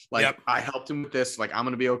favor, like I helped him with this, like I'm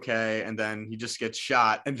gonna be okay. And then he just gets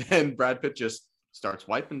shot, and then Brad Pitt just starts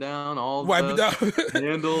wiping down the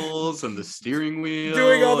handles and the steering wheel,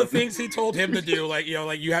 doing all the things he told him to do. Like,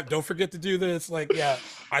 don't forget to do this. Like, I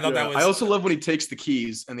thought that was. I also love when he takes the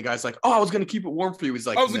keys and the guy's like, "Oh, I was gonna keep it warm for you." He's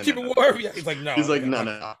like, "I was gonna keep it warm." Yeah, he's like, "No." He's like,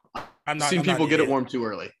 "No. I'm not." Seen people get it warm too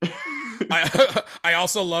early. I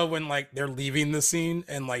also love when like they're leaving the scene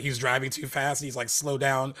and like he's driving too fast and he's like, slow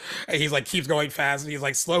down, and he's like keeps going fast and he's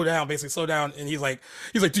like, slow down, and he's like,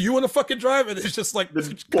 do you want to fucking drive? And it's just like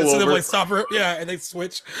like stop her, and they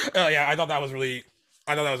switch. I thought that was really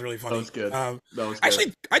funny. That was good.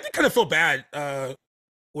 Actually, I did kind of feel bad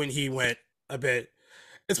when he went a bit,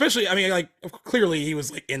 especially, I mean, like clearly he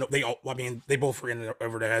was like they both were in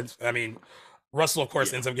over their heads. I mean, Russell of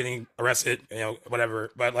course ends up getting arrested,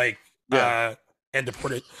 whatever, but like and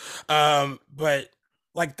deported. But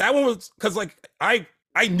like that one was because like I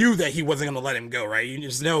knew that he wasn't gonna let him go, right? You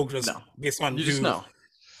just know, based on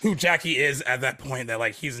who Jackie is at that point, that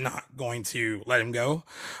like he's not going to let him go.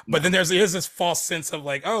 But then there's this false sense of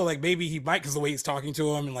like, oh, like maybe he might, because the way he's talking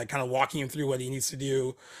to him and like kind of walking him through what he needs to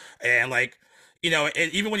do, and like and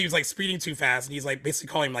even when he was like speeding too fast and he's like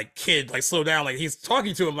basically calling him like kid, like slow down, like he's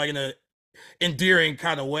talking to him like in a endearing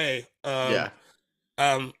kind of way.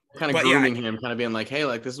 Kind of grooming him, kind of being like, hey,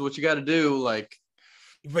 like this is what you got to do, like.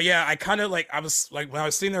 But I kind of like, I was like, when I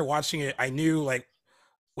was sitting there watching it, I knew like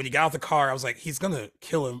when he got out the car, I was like, he's gonna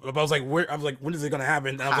kill him. But I was like, where? I was like, when is it gonna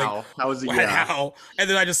happen? And I was like, How is it? what? Yeah. How? And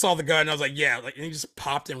then I just saw the gun, and I was like, yeah, like, and he just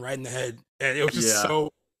popped him right in the head, and it was just Yeah.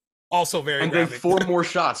 so, also very And then graphic. 4 more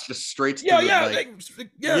shots just straight to Yeah, the, yeah, like,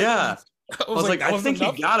 yeah. yeah. I was like, I think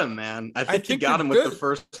he got him, man. I think he got him with the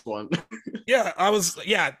first one. Yeah, I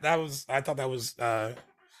thought that was yeah,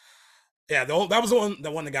 that was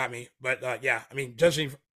the one that got me. But yeah, I mean,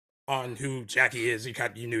 judging on who Jackie is, you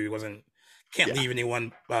knew he can't leave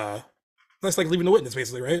anyone that's like leaving the witness,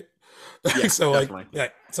 basically, right? Yeah, so definitely.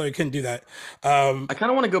 So he couldn't do that. I kind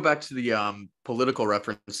of want to go back to the political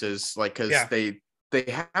references, like, because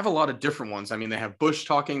they have a lot of different ones. I mean, they have Bush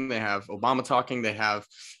talking, they have Obama talking, they have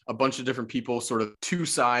a bunch of different people, sort of two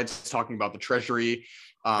sides talking about the Treasury.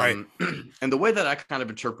 And the way that I kind of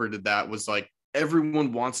interpreted that was like,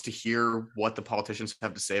 everyone wants to hear what the politicians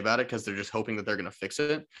have to say about it because they're just hoping that they're going to fix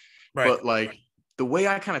it. Right. But like, the way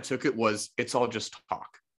I kind of took it was, it's all just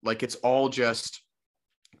talk. Like, it's all just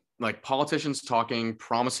like politicians talking,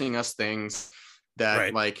 promising us things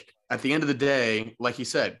that like, at the end of the day, like he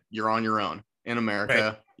said, you're on your own. In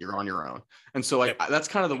America, you're on your own. And so like, that's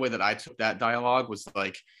kind of the way that I took that dialogue, was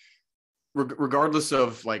like, regardless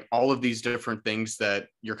of like all of these different things that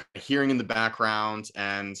you're hearing in the background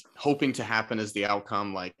and hoping to happen as the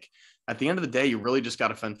outcome, like, at the end of the day, you really just got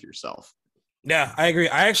to fend for yourself. Yeah, I agree.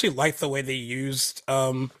 I actually like the way they used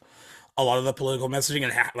a lot of the political messaging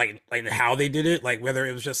and how they did it, like whether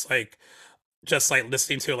it was just like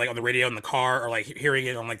listening to it like on the radio in the car, or like hearing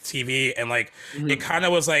it on like TV, and like it kind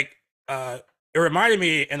of was like it reminded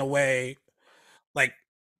me in a way like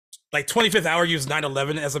 25th Hour used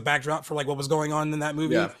 9/11 as a backdrop for like what was going on in that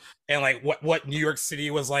movie, and like what New York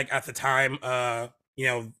City was like at the time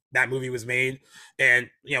that movie was made.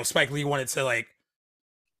 And Spike Lee wanted to like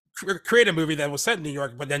create a movie that was set in New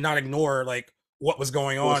York, but then not ignore like what was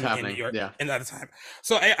going on in New York in that time.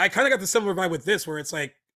 So I kind of got the similar vibe with this, where it's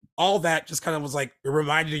like all that just kind of was like, it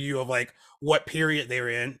reminded you of like what period they were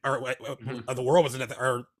in, or what the world was in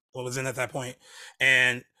or what was in at that point.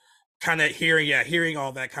 And kind of hearing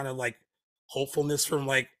all that kind of like hopefulness from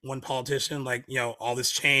like one politician, like all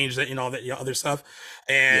this change, that all that other stuff.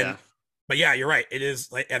 And but yeah, you're right, it is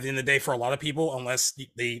like, at the end of the day, for a lot of people, unless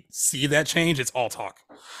they see that change, it's all talk.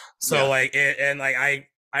 So like I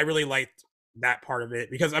really liked that part of it,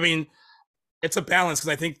 because I mean, it's a balance,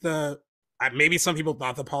 because I think maybe some people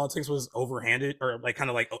thought the politics was overhanded, or like kind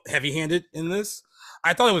of like heavy-handed in this.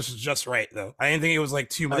 I thought it was just right, though. I didn't think it was like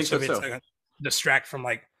too much of it to distract from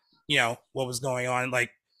like what was going on.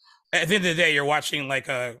 Like, at the end of the day, you're watching like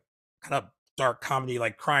a kind of dark comedy,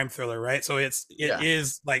 like crime thriller, right? So it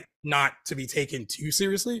is like not to be taken too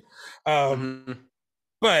seriously.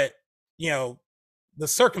 But the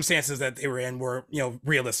circumstances that they were in were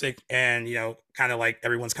realistic, and kind of like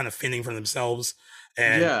everyone's kind of fending for themselves.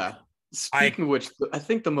 And speaking of which, I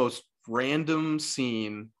think the most random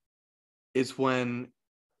scene is when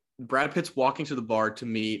Brad Pitt's walking to the bar to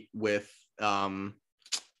meet with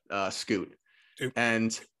Scoot,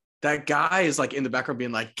 and that guy is like in the background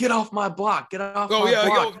being like, "Get off my block, get off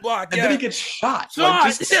my block," and then he gets shot.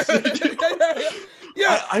 Like,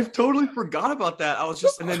 I totally forgot about that. I was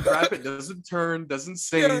just, and then Brad Pitt doesn't turn, doesn't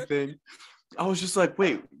say anything. I was just like,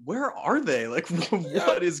 wait, where are they? Like,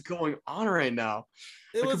 what is going on right now?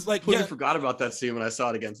 It was like, completely forgot about that scene when I saw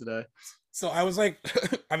it again today. So I was like,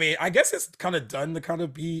 I mean, I guess it's kind of done to kind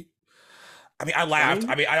of be. I mean, I laughed.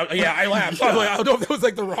 I mean, I laughed. I don't know if that was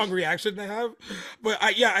like the wrong reaction to have, but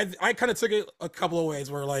I kind of took it a couple of ways,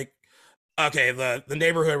 where like, okay, the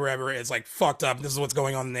neighborhood, wherever, is like fucked up. This is what's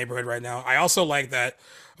going on in the neighborhood right now. I also like that,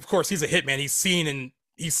 of course, he's a hitman. He's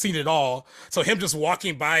seen it all. So him just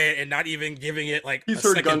walking by it and not even giving it like, he's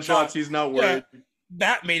heard gunshots. He's not worried.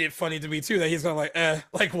 That made it funny to me too, that he's gonna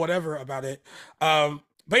like whatever about it.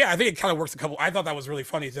 But yeah, I think it kind of works I thought that was really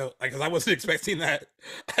funny too, like, because I wasn't expecting that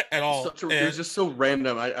at all. It was just so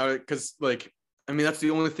random. Because like, I mean, that's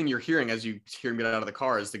the only thing you're hearing as you hear him get out of the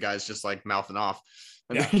car, is the guy's just like mouthing off,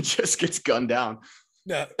 and then he just gets gunned down.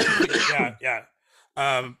 Yeah.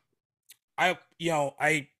 I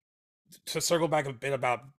to circle back a bit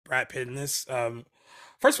about Brad Pitt in this.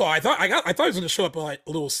 First of all, I thought he was going to show up like a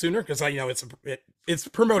little sooner, because it's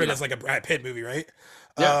promoted as like a Brad Pitt movie, right?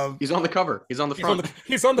 Yeah, he's on the cover. He's on the front.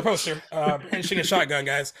 He's on the poster, brandishing a shotgun,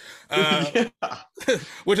 guys.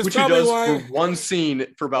 Which is probably why, for one scene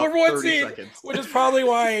for about 30 seconds. Which is probably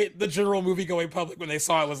why the general movie going public, when they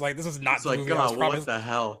saw it, was like, this is not the movie I was promised. What the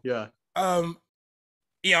hell? Yeah. I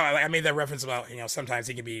made that reference about sometimes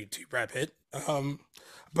he can be too Brad Pitt.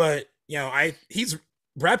 But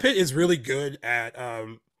Brad Pitt is really good at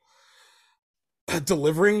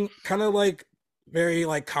delivering kind of like very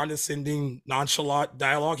like condescending, nonchalant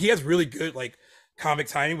dialogue. He has really good like comic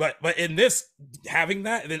timing, but in this, having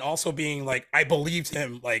that and then also being like, I believed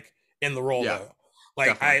him like in the role Yeah, though.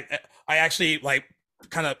 Like definitely. I actually like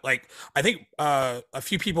kind of like, I think a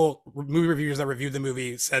few people, movie reviewers that reviewed the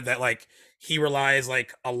movie, said that like he relies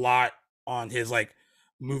like a lot on his like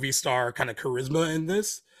movie star kind of charisma in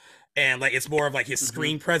this, and like it's more of like his Hmm.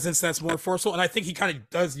 screen presence that's more forceful, and I think he kind of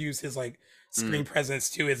does use his like Mm. screen presence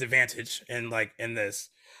to his advantage in like in this,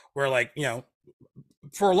 where like, you know,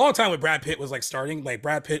 for a long time when Brad Pitt was like starting, like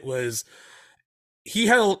Brad Pitt was, he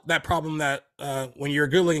had that problem that when you're a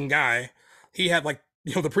good looking guy, he had like,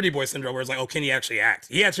 you know, the pretty boy syndrome, where it's like, oh, can he actually act?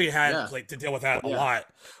 He actually had Yeah, like to deal with that a yeah, lot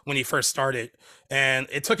when he first started, and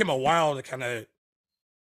it took him a while to kind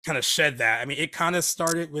of shed that. I mean, it kind of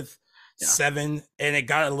started with yeah. Seven, and it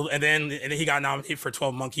got a little, and then he got nominated for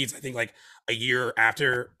 12 Monkeys, I think like a year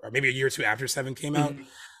after, or maybe a year or two after Seven came out.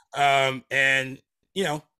 Mhm. And you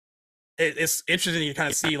know, it's interesting, you kind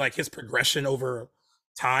of see like his progression over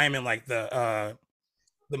time, and like the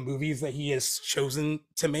movies that he has chosen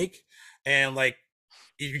to make, and like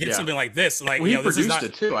you get Yeah. something like this, like, Well, you he know, this is produced not,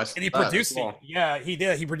 it too. I and saw he that as produced it. well. Yeah, he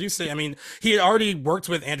did. He produced it. I mean, he had already worked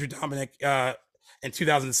with Andrew Dominik in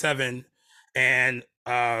 2007, and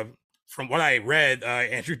from what I read,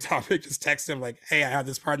 Andrew Dominik just texted him like, "Hey, I have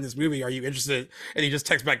this part in this movie. Are you interested?" And he just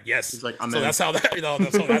texts back, "Yes." He's like, I'm So in. that's how that, you know,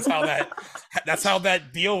 so that's how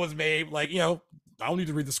that deal was made. Like, you know, I don't need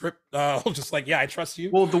to read the script. Just like, yeah, I trust you.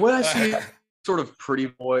 Well, the way I see Uh, it, sort of pretty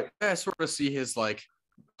boy, I sort of see his like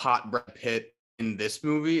hot Brad Pitt in this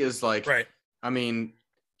movie is like, right. I mean,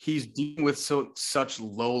 he's dealing with such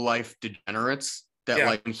low life degenerates that Yeah.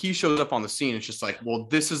 like when he shows up on the scene, it's just like, well,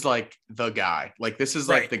 this is like the guy. Like this is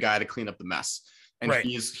like Right. the guy to clean up the mess. And Right.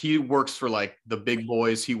 he works for like the big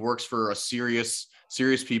boys. He works for a serious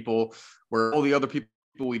people, where all the other people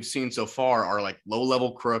we've seen so far are like low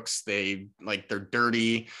level crooks. They're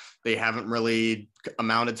dirty. They haven't really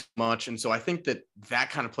amounted to much. And so I think that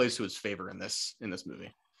kind of plays to his favor in this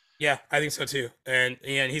movie. Yeah, I think so too. And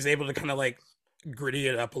he's able to kind of like gritty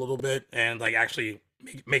it up a little bit and like actually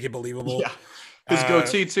make it believable. Yeah. His Uh,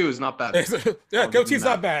 goatee too is not bad. yeah, I'll give him goatee's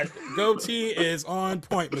not that. bad. Goatee is on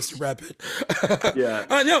point, Mr. Brad Pitt. Yeah.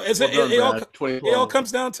 No, Well done, Brad. it all 2012.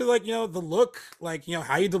 comes down to like, you know, the look, like, you know,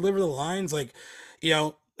 how you deliver the lines, like, you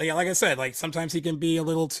know, like I said, like sometimes he can be a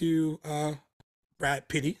little too Brad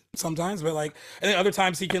Pitty sometimes, but like, and then other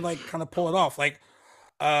times he can like kind of pull it off,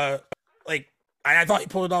 uh like I thought he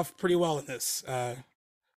pulled it off pretty well in this,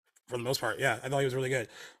 for the most part. Yeah, I thought he was really good.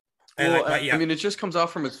 And Well, but I yeah, mean, it just comes out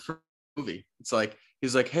from his first movie. It's like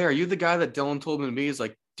he's like, "Hey, are you the guy that Dylan told me to be?" He's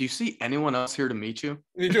like, "Do you see anyone else here to meet you?"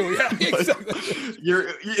 you do. Yeah, Like, exactly.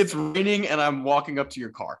 it's raining and I'm walking up to your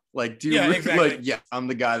car. Like, do you Yeah, really, exactly. like, yeah, I'm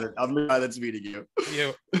the guy that's meeting you.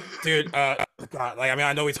 You, dude. God, like, I mean,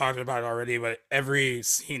 I know we talked about it already, but every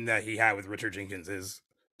scene that he had with Richard Jenkins is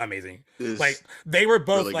amazing. Is Like they were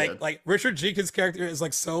both really good. like Richard Jenkins' character is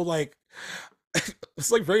like so like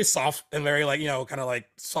it's like very soft and very like, you know, kind of like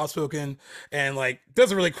soft spoken, and like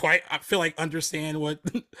doesn't really quite, I feel like, understand what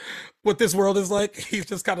what this world is like. He's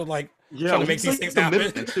just kind of like Yeah, trying to well, make he's these like things the happen.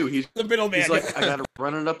 middleman too. The middleman. He's like, I gotta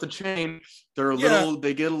run it up the chain. They're a Yeah, little,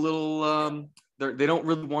 they get a little, they don't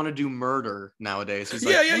really want to do murder nowadays. He's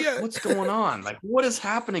yeah, like, yeah, yeah. what's going on? Like, what is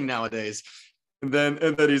happening nowadays? And then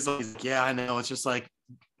he's like, yeah, I know. It's just like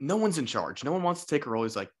no one's in charge. No one wants to take a role.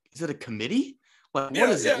 He's like, is it a committee? Like, what Yeah,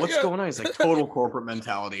 is it? yeah, What's yeah. going on? He's like, total corporate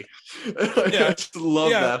mentality. I Yeah, just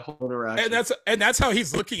love yeah. that whole And interaction. that's how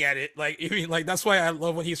he's looking at it. Like, I mean, like that's why I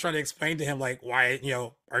love when he's trying to explain to him like why, you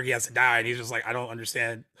know, or he has to die, and he's just like, I don't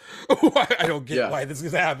understand why, I don't get Yeah, why this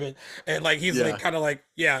is happening. And like he's like yeah. kind of like,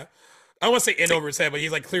 yeah, I want to say in over his head, but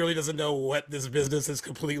he's like clearly doesn't know what this business is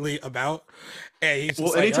completely about, and he's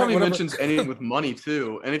Well, just like, all anytime right, he whatever. mentions anything with money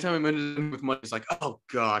too, anytime he mentions anything with money, he's like, oh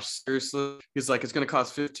gosh, seriously? He's like, it's gonna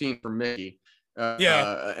cost 15 for Mickey. Yeah,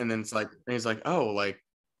 And then it's like, and he's like, oh, like,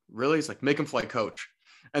 really? He's like, make him fly coach.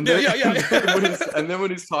 And yeah, then, yeah, and then when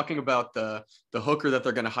yeah. he's talking about the hooker that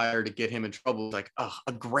they're gonna hire to get him in trouble, it's like, oh,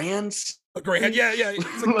 a grand, A grand, yeah, yeah.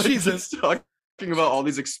 It's like like Jesus. just talking about all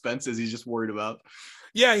these expenses he's just worried about.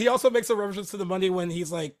 Yeah, he also makes a reference to the money when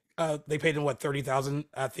he's like, they paid him what, 30,000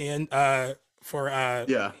 at the end, for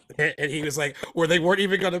Yeah, and he was like, or they weren't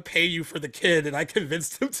even gonna pay you for the kid, and I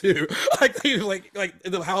convinced him to. Like he was like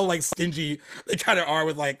how like stingy they kind of are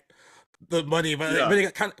with like the money, yeah. but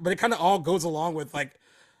it kind of all goes along with like,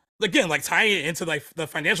 again, like tying it into like the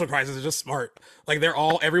financial crisis is just smart. Like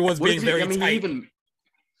everyone's What being is he? I very mean, he tight. even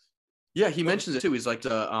yeah, he mentions it too. He's like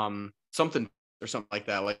something or something like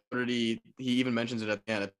that. Like what did he even mentions it at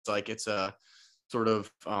the end. It's like it's a sort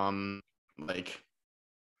of like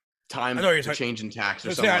I time know what you're for talking. change in tax or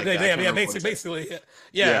Just, something yeah, like that. I can't remember what it said. basically, yeah,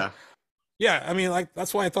 yeah, Yeah, yeah. I mean, like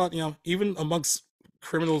that's why I thought, even amongst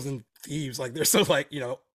criminals and thieves, like they're so like,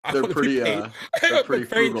 I they're want to be pretty paid. they're They're pretty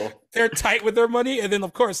very, frugal. they're tight with their money, and then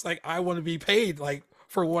of course, like I want to be paid, like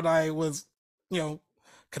for what I was, you know, What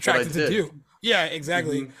I contracted to did. do. Yeah,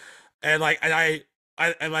 exactly. Hmm. And like, and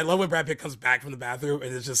I love when Brad Pitt comes back from the bathroom,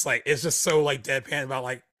 and it's just so like deadpan about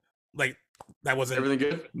like that wasn't. Everything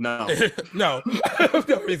good? No. No,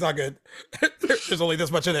 no, he's not good. There's only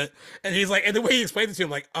this much in it, and he's like, and the way he explains it to him,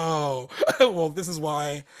 like, oh, well, this is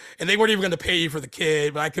why, and they weren't even going to pay you for the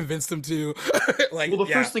kid, but I convinced them to. Like, Well, the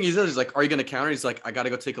yeah, first thing he says is like, "Are you going to count it?" He's like, "I got to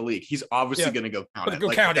go take a leak." He's obviously yeah, going to go count but it. go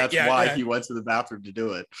Like count it. that's Yeah, why yeah, he went to the bathroom to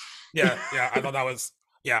do it. yeah, yeah. I thought that was,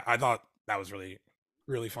 yeah, I thought that was really,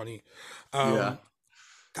 really funny. Yeah. Um,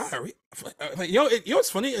 God, are we, what's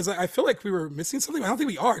funny is I feel like we were missing something. But I don't think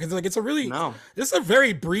we are because like No. this is a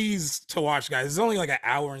very breeze to watch, guys. It's only like an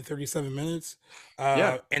hour and 37 minutes,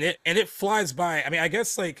 Yeah. and it flies by. I mean, I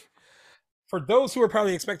guess like for those who are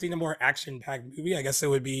probably expecting a more action-packed movie, I guess it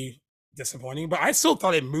would be disappointing. But I still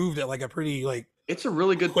thought it moved at like a pretty like It's a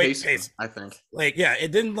really good quick pace, pace. I think. Like, yeah,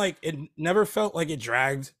 it didn't like it never felt like it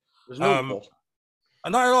dragged. There's no Um, lull.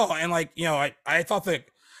 Not at all. And like, I thought that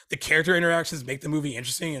the character interactions make the movie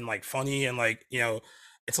interesting and like funny and like,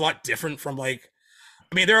 it's a lot different from like,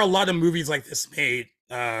 I mean, there are a lot of movies like this made,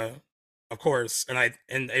 of course, and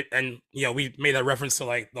we made a reference to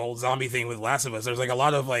like the whole zombie thing with Last of Us. There's like a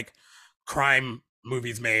lot of like crime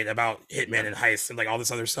movies made about hitmen and heists and like all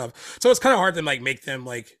this other stuff. So it's kind of hard to like make them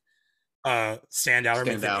like stand out or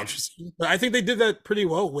make Stand them out. interesting. But I think they did that pretty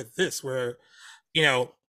well with this, where you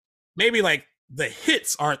know maybe like the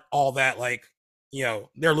hits aren't all that like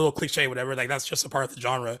they're a little cliche, whatever. Like that's just a part of the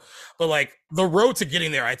genre. But like the road to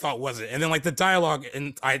getting there, I thought wasn't, and then like the dialogue,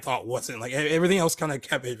 and I thought wasn't. Like everything else kind of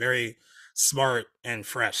kept it very smart and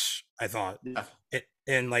fresh. I thought Yeah. it,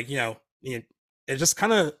 and like it just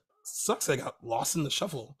kind of sucks. I got lost in the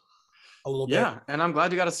shuffle a little bit. Yeah, and I'm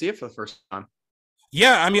glad you got to see it for the first time.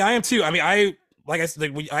 Yeah, I mean, I am too. I mean, I like I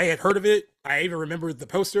said, like, I had heard of it. I even remember the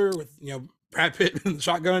poster with Brad Pitt and the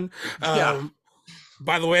shotgun. Yeah.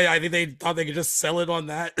 By the way, I think they thought they could just sell it on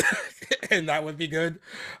that, and that would be good.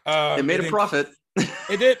 It made a profit.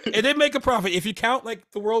 It did. It did make a profit. If you count like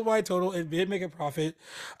the worldwide total, it did make a profit.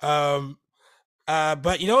 But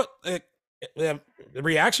you know what? The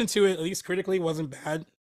reaction to it, at least critically, wasn't bad.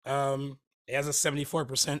 It has a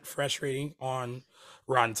 74% fresh rating on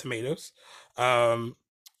Rotten Tomatoes. Now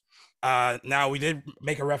we did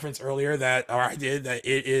make a reference earlier or I did, that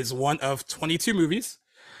it is one of 22 movies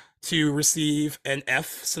to receive an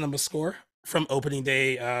F cinema score from opening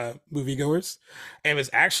day moviegoers, and it was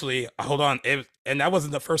actually and that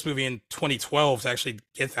wasn't the first movie in 2012 to actually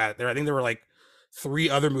get that. I think there were like 3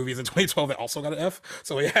 other movies in 2012 that also got an F,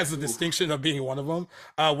 so it has the distinction of being one of them.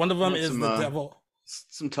 One of them is The Devil.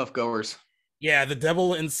 Some tough goers. Yeah, The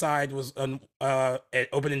Devil Inside was it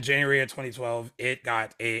opened in January of 2012. It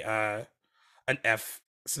got an F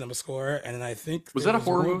cinema score, and then I think Was that a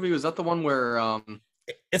horror movie? Was that the one where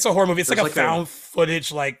it's a horror movie? It's like a like found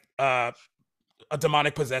footage, like a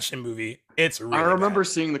demonic possession movie. It's really I remember bad.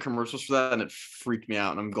 seeing the commercials for that, and it freaked me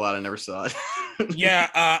out, and I'm glad I never saw it. Yeah,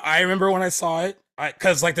 I remember when I saw it,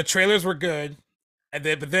 because like the trailers were good,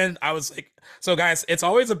 but then I was like, so guys, it's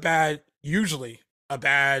always usually a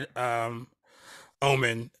bad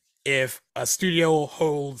omen if a studio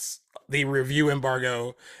holds the review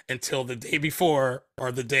embargo until the day before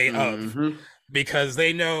or the day of, because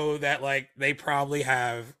they know that like they probably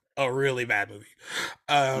have a really bad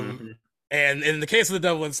movie. And in the case of The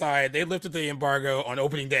Devil Inside, they lifted the embargo on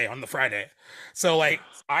opening day, on the Friday. So like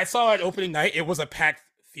I saw it opening night, it was a packed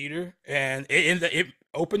theater, and it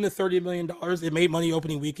opened to $30 million. It made money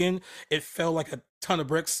opening weekend. It fell like a ton of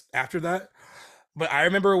bricks after that. But I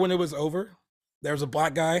remember when it was over, there was a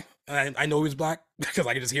black guy, and I know he was black because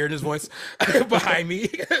I could just hear it in his voice behind me,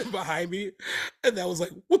 and that was like,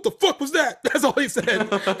 "What the fuck was that?" That's all he said.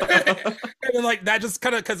 And then like that just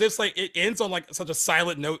kind of, because it's like it ends on like such a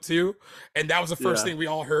silent note too, and that was the first thing we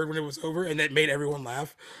all heard when it was over, and it made everyone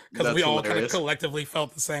laugh because we all kind of collectively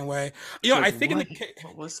felt the same way. Like, I think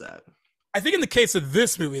what was that? I think in the case of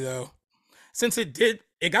this movie though, since it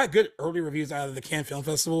got good early reviews out of the Cannes Film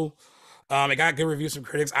Festival. It got good reviews from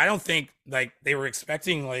critics. I don't think like they were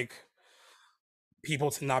expecting like people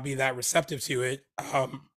to not be that receptive to it.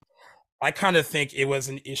 I kind of think it was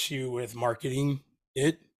an issue with marketing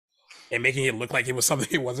it and making it look like it was something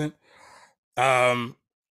it wasn't. And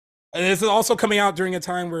this is also coming out during a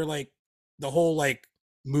time where like the whole like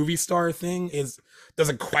movie star thing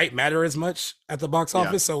doesn't quite matter as much at the box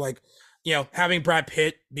office. So like, having Brad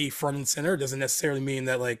Pitt be front and center doesn't necessarily mean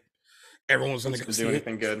that like everyone was going to go do see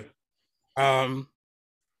anything it. good.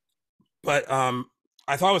 But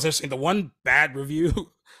I thought it was interesting. The one bad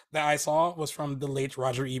review that I saw was from the late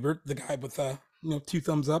Roger Ebert, the guy with two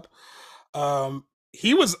thumbs up.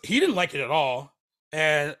 He didn't like it at all,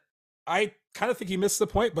 and I kind of think he missed the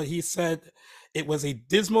point. But he said it was a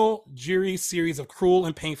dismal, dreary series of cruel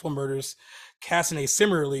and painful murders, cast in a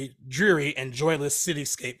similarly dreary and joyless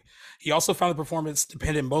cityscape. He also found the performance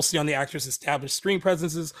depended mostly on the actors' established screen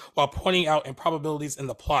presences while pointing out improbabilities in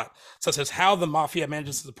the plot, such as how the mafia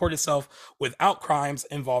manages to support itself without crimes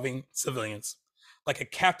involving civilians. Like a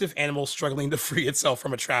captive animal struggling to free itself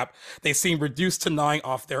from a trap, they seem reduced to gnawing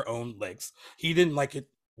off their own legs. He didn't like it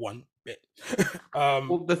one bit.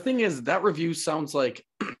 Well, the thing is, that review sounds like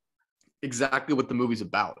exactly what the movie's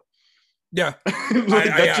about. Yeah.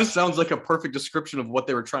 That just sounds like a perfect description of what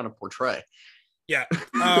they were trying to portray. Yeah.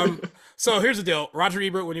 So here's the deal. Roger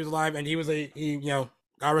Ebert, when he was alive, and he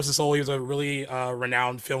God rest his soul, he was a really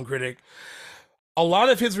renowned film critic. A lot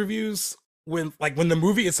of his reviews, when the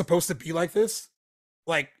movie is supposed to be like this,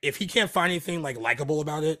 like if he can't find anything like likable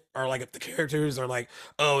about it, or like if the characters are like,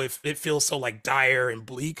 oh, if it feels so like dire and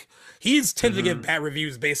bleak, he's tended to give bad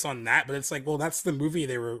reviews based on that. But it's like, well, that's the movie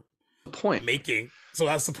they were making, so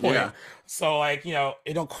that's the point. Yeah. So like,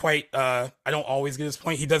 it don't quite I don't always get his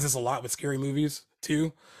point. He does this a lot with scary movies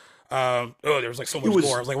too. There was like so much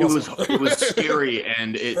gore. I was like, it was scary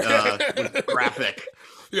and it was graphic.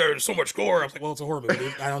 Yeah, there's so much gore. I was like, well, it's a horror movie,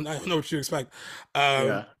 dude. I don't know what you expect.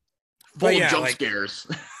 Full of jump scares.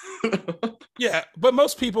 Yeah, but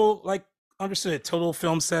most people understood it. Total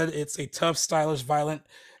Film said it's a tough, stylish, violent,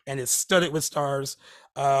 and it's studded with stars.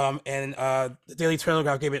 And the Daily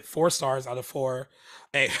Telegraph gave it 4 stars out of 4,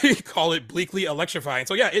 and he called it bleakly electrifying.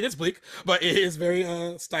 So yeah, it is bleak, but it is very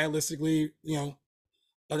stylistically, an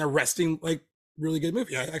arresting, really good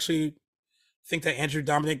movie. I actually think that Andrew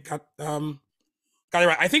Dominik got it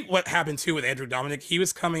right. I think what happened too with Andrew Dominik, he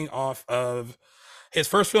was coming off of his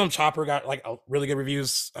first film, Chopper, got really good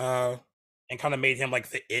reviews, and kind of made him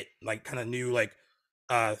the kind of new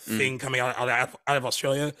thing coming out of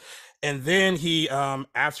Australia. And then he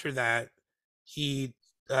after that he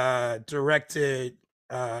directed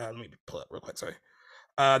let me pull up real quick, sorry.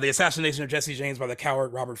 The Assassination of Jesse James by the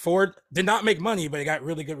coward Robert Ford. Did not make money, but it got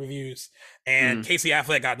really good reviews. And Casey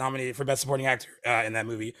Affleck got nominated for Best Supporting Actor in that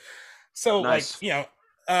movie. So nice. he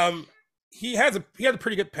had a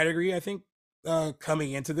pretty good pedigree, I think,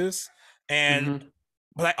 coming into this. And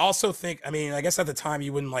but I also think, I guess at the time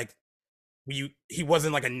you wouldn't he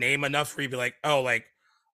wasn't a name enough where you'd be like, oh,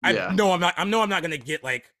 I'm not gonna get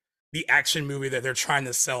the action movie that they're trying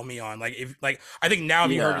to sell me on. I think now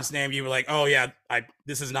if you heard his name, you were like, oh yeah,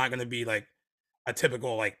 this is not gonna be a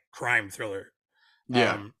typical crime thriller.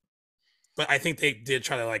 Yeah. But I think they did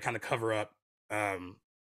try to kind of cover up kind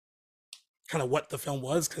of what the film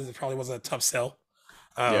was, because it probably was a tough sell.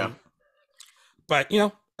 But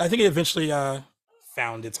I think it eventually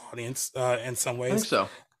found its audience in some ways. I think so.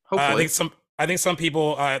 Hopefully. I think some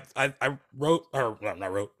people I wrote, or no,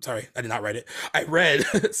 not wrote, sorry, I did not write it. I read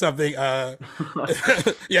something yeah,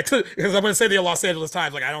 because I'm gonna say the Los Angeles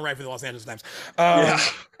Times, I don't write for the Los Angeles Times.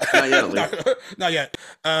 Not yet. Not yet.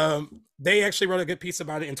 They actually wrote a good piece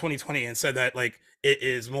about it in 2020 and said that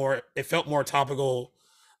it felt more topical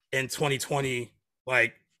in 2020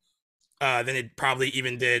 than it probably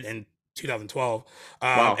even did in 2012.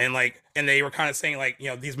 Wow. And they were kind of saying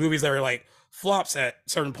these movies that are flops at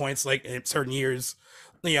certain points, in certain years,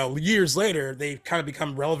 years later, they kind of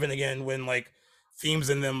become relevant again when themes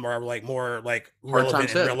in them are more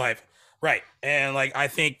relevant in real life. Right. And I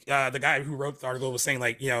think the guy who wrote the article was saying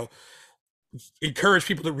encourage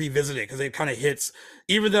people to revisit it, because it kind of hits,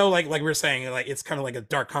 even though like we were saying, it's kind of like a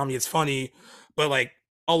dark comedy, it's funny, but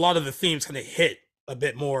a lot of the themes kind of hit a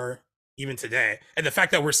bit more even today. And the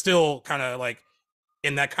fact that we're still kind of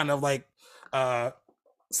in that kind of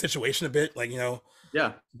situation a bit,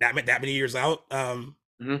 that many years out,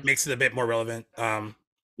 makes it a bit more relevant.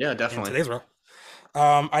 Yeah, definitely. In today's world.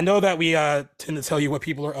 I know that we tend to tell you what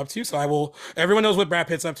people are up to, so everyone knows what Brad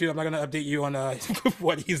Pitt's up to. I'm not going to update you on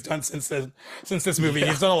what he's done since this movie. Yeah.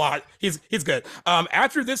 He's done a lot. He's good.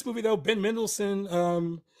 After this movie though, Ben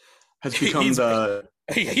Mendelsohn has become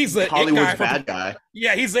he's the Hollywood's bad guy.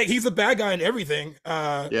 Yeah, he's a bad guy in everything. He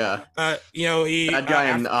bad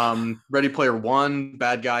guy in Ready Player One,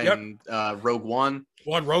 bad guy in Rogue One.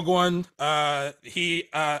 Rogue One. He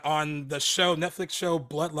on the Netflix show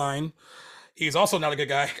Bloodline. He's also not a good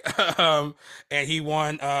guy. And he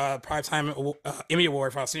won Primetime Emmy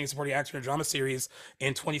Award for Outstanding Supporting Actor in a Drama Series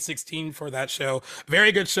in 2016 for that show.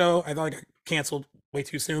 Very good show. I thought it got canceled way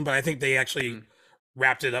too soon, but I think they actually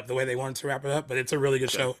wrapped it up the way they wanted to wrap it up. But it's a really good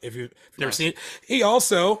Okay. show if you've never Nice. seen it. He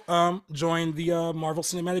also joined the Marvel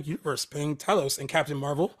Cinematic Universe, playing Talos in Captain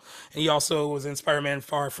Marvel, and he also was in Spider-Man: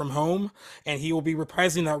 Far From Home, and he will be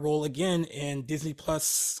reprising that role again in Disney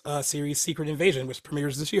Plus series Secret Invasion, which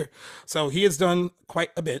premieres this year. So he has done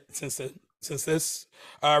quite a bit since this.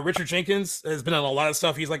 Richard Jenkins has been in a lot of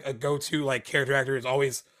stuff. He's like a go-to like character actor. He's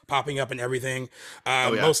always popping up in everything.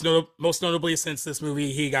 Oh yeah. Most notably, since this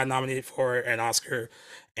movie, he got nominated for an Oscar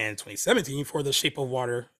in 2017 for The Shape of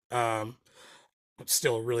Water.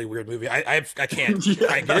 Still a really weird movie. I can't Yeah,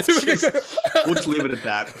 quite get that's into it. we'll just leave it at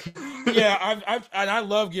that. Yeah, I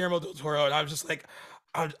love Guillermo del Toro, and I'm just like,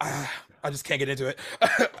 I just can't get into it.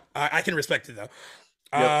 I can respect it though.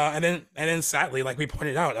 Yep. And then sadly, like we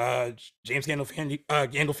pointed out, James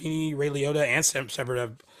Gandolfini, Ray Liotta, and Sam Shepard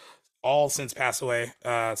have all since passed away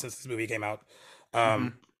since this movie came out. Um,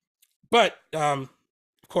 Mhm. but of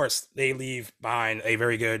course, they leave behind a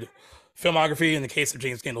very good filmography. In the case of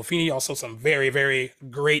James Gandolfini, also some very, very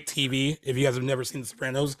great TV. If you guys have never seen The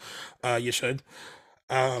Sopranos, you should.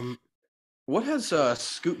 Um, What has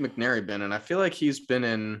Scoot McNairy been in? I feel like he's been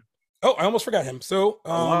in oh, I almost forgot him. So a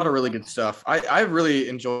lot of really good stuff. I really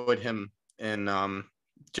enjoyed him in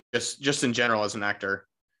just in general as an actor.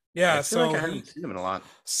 I yeah, feel like I haven't seen him in a lot.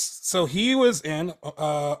 he was in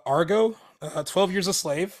Argo, 12 Years a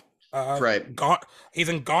Slave. Right. Gone. He's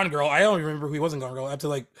in Gone Girl. I don't even remember who he was in Gone Girl. I have to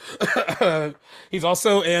like. He's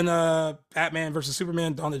also in Batman versus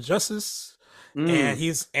Superman: Dawn of Justice, and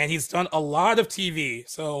Mm. he's done a lot of TV.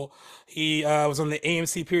 So he was on the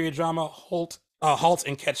AMC period drama Halt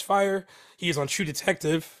and Catch Fire. He is on True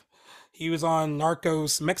Detective. He was on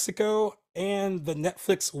Narcos Mexico and the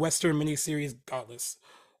Netflix Western miniseries Godless.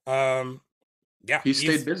 Um, yeah, He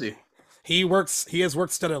stayed busy. he has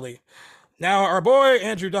worked steadily. Now, our boy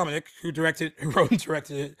Andrew Dominik, who wrote and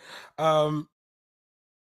directed it,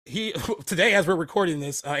 he today as we're recording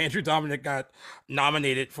this, Andrew Dominik got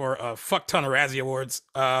nominated for a fuck ton of Razzie Awards.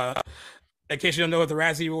 In case you don't know what the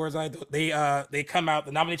Razzie Awards are, they come out.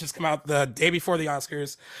 The nominations come out the day before the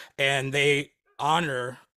Oscars, and they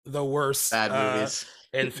honor the worst Bad movies.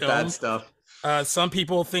 in film. Bad stuff. Some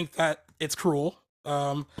people think that it's cruel.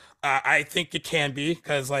 I think it can be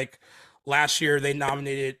because like last year they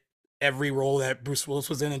nominated every role that Bruce Willis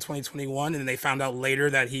was in 2021, and then they found out later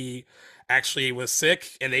that he actually was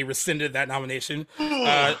sick, and they rescinded that nomination.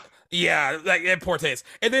 Yeah, like poor taste.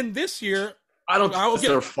 And then this year, I don't think I'll it's get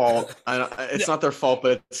their fault. It's not their fault,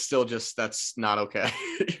 but it's still just that's not okay.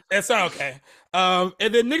 it's not okay. And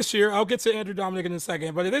then next year, I'll get to Andrew Dominik in a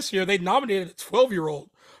second, but this year they nominated a 12-year-old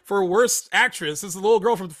for worst actress. This is a little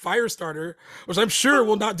girl from Firestarter, which I'm sure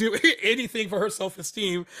will not do anything for her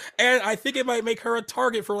self-esteem, and I think it might make her a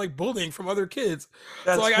target for like bullying from other kids.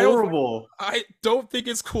 That's So like horrible. I don't think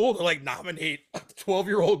it's cool to like nominate a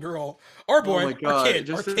 12-year-old girl or boy Oh my or god! kid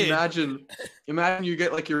Just or kid. imagine you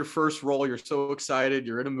get like your first role. You're so excited.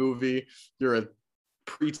 You're in a movie. You're a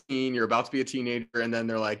preteen. You're about to be a teenager, and then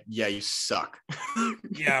they're like, "Yeah, you suck."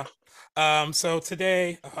 Yeah. So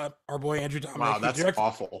today, our boy Andrew Dominik, Wow, he that's directed.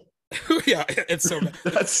 awful. Yeah, it's so bad.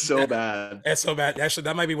 That's so bad. It's so bad. Actually,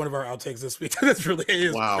 that might be one of our outtakes this week. That's really it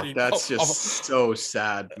is Wow, pretty that's just awful. so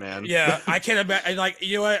sad, man. Yeah, I can't imagine. Like,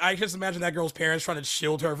 you know what? I just imagine that girl's parents trying to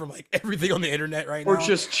shield her from like everything on the internet right Or now.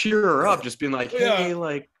 just cheer her up, just being like, Yeah. "Hey,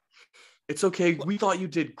 like, it's okay. We thought you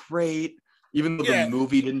did great, even though the Yeah.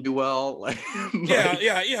 movie didn't do well." Like, Yeah, like,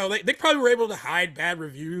 yeah, you know, they probably were able to hide bad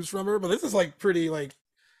reviews from her, but this is like pretty like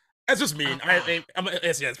that's just mean.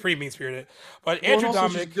 It's pretty mean spirited. But well, and Andrew also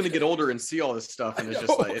she's Dominik, gonna get older and see all this stuff, and it's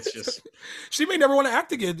just like it's just she may never want to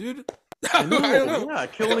act again, dude. I know, I don't know. yeah,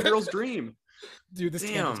 killing a girl's dream. Dude, this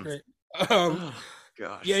game is Damn. great. Oh,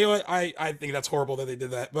 gosh. Yeah, you know what? I think that's horrible that they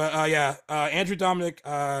did that. But yeah, Andrew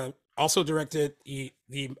Dominik also directed the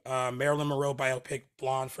Marilyn Monroe biopic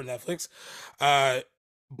Blonde for Netflix.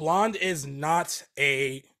 Blonde is not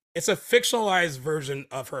it's a fictionalized version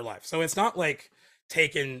of her life. So it's not like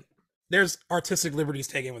taken there's artistic liberties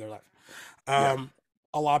taken with her life. Yeah.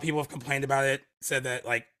 A lot of people have complained about it, said that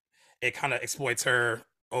like it kind of exploits her,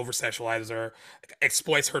 over sexualizes her,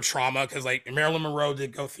 exploits her trauma because like Marilyn Monroe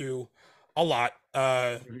did go through a lot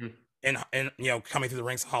Mhm. and you know coming through the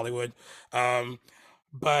ranks of Hollywood.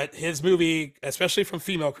 But his movie, especially from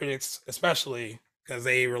female critics, especially because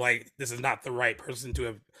they were like, this is not the right person to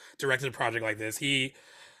have directed a project like this.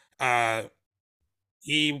 Uh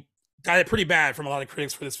he got it pretty bad from a lot of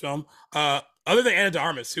critics for this film. Other than Anna de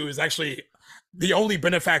Armas, who is actually the only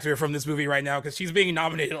benefactor from this movie right now, because she's being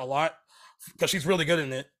nominated a lot because she's really good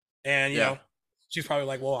in it, and you Yeah. know, she's probably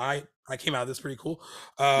like, well, I came out of this pretty cool.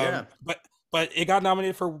 Yeah. But it got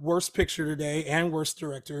nominated for worst picture today and worst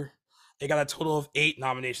director, It got a total of 8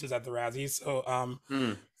 nominations at the Razzies. So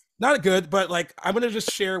Hmm. not good, but like I'm gonna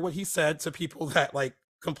just share what he said to people that like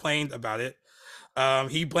complained about it.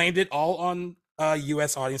 He blamed it all on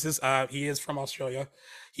US audiences. He is from Australia.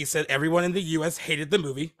 He said everyone in the US hated the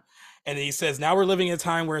movie. And he says, now we're living in a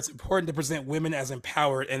time where it's important to present women as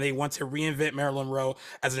empowered, and they want to reinvent Marilyn Monroe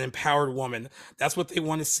as an empowered woman. That's what they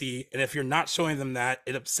want to see. And if you're not showing them that,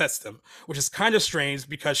 it upsets them, which is kind of strange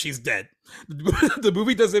because she's dead. The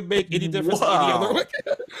movie doesn't make any difference in any other way.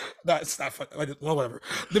 No, it's not fun. Well, whatever.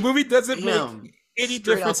 The movie doesn't make any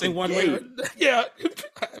difference in one way. Yeah,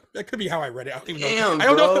 that could be how I read it. I don't even know. Damn, I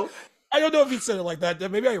don't bro. know. I don't know if he said it like that.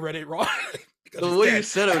 Maybe I read it wrong. The way you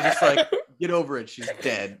said it was just like, get over it. She's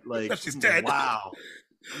dead. Like, she's dead. Wow.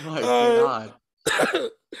 My God.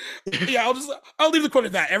 Yeah, I'll leave the quote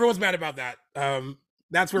at that. Everyone's mad about that.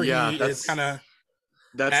 That's where he is kind of.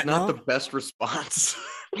 That's not the best response.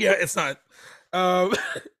 Yeah, it's not.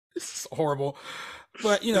 It's horrible.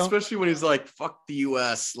 But you know, especially when he's like, "Fuck the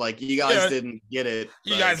U.S." Like, you guys didn't get it.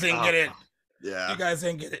 You guys didn't get it. Yeah, you guys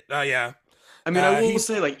didn't get it. Yeah. I mean, I will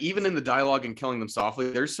say, like, even in the dialogue and Killing Them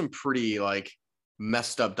Softly, there's some pretty like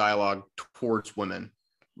messed up dialogue towards women.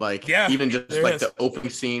 Like, even just like the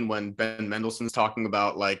opening scene when Ben Mendelsohn's talking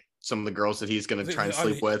about like some of the girls that he's gonna try and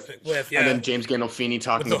sleep with, and then James Gandolfini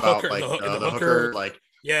talking about like the hooker. Like,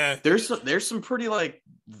 there's some pretty like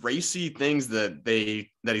racy things that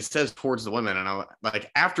he says towards the women, and I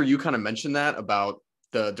like after you kind of mentioned that about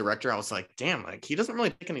the director, I was like, damn, like he doesn't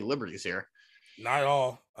really take any liberties here. Not at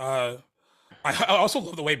all. I also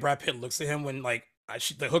love the way Brad Pitt looks at him when like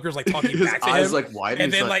the hooker's like talking back to him, like wide,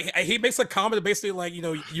 and then like he makes a comment basically like, you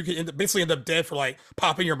know, you can end up dead for like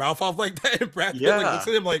popping your mouth off like that. And Brad Pitt like looks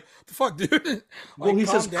at him like, the fuck, dude. Like, well, he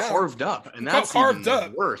says down. Carved up, and that's carved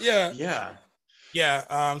up. Worse. Yeah.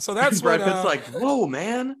 So that's Brad Pitt's like, whoa,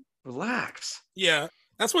 man, relax. Yeah,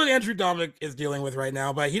 that's what Andrew Dominik is dealing with right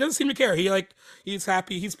now, but he doesn't seem to care. He's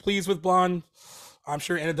happy, he's pleased with Blonde. I'm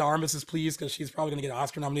sure Anna de Armas is pleased because she's probably gonna get an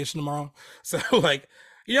Oscar nomination tomorrow. So like,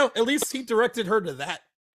 you know, at least he directed her to that,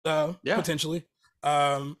 potentially.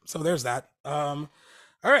 So there's that. All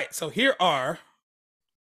right, so here are,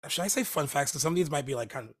 should I say fun facts? Because some of these might be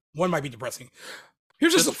like one might be depressing.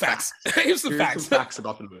 Here's just some facts. Here's some facts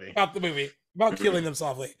about the movie. About Killing Them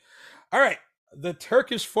Softly. All right. The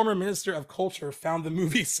Turkish former minister of culture found the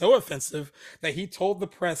movie so offensive that he told the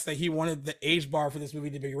press that he wanted the age bar for this movie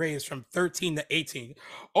to be raised from 13 to 18,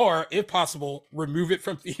 or if possible, remove it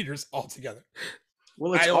from theaters altogether.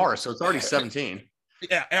 Well, it's R, so it's already 17.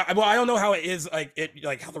 Yeah. Well, I don't know how it is like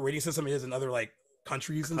how the rating system is in other like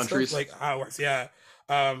countries and stuff, like how it works. Yeah.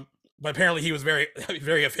 But apparently he was very,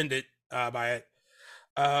 very offended by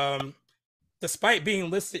it. Despite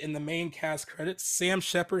being listed in the main cast credits, Sam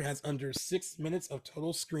Shepard has under 6 minutes of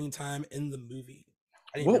total screen time in the movie.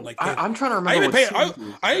 I'm trying to remember.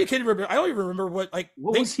 I can't remember. I don't even remember what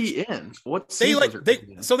was he in? What so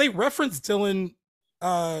they reference Dylan.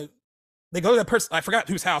 They go to that person. I forgot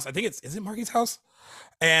whose house. I think is it Marky's house?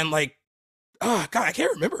 And like, oh God, I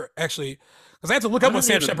can't remember actually because I had to look up what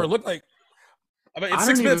Sam Shepard looked like. I mean, it's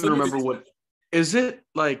 6 minutes. I don't even remember what. Is it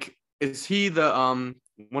like? Is he the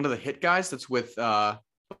one of the hit guys that's with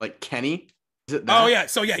like Kenny? Is it that? Oh yeah,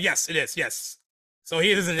 so yes, it is. Yes, so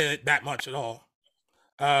he isn't in it that much at all.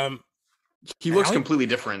 He looks completely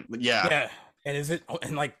different. Yeah, and is it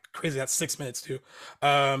and like crazy? That's 6 minutes too.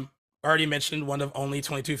 Already mentioned one of only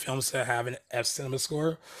 22 films to have an F cinema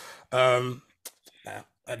score.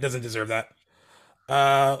 That doesn't deserve that.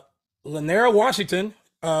 Lanera Washington,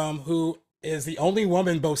 who is the only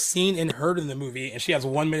woman both seen and heard in the movie, and she has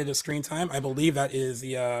 1 minute of screen time. I believe that is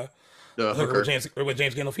the hooker with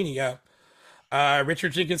James Gandolfini. Yeah.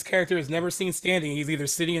 Richard Jenkins' character is never seen standing. He's either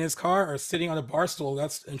sitting in his car or sitting on a bar stool.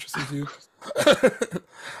 That's interesting too.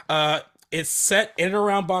 It's set in and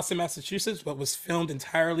around Boston, Massachusetts, but was filmed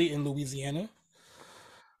entirely in Louisiana.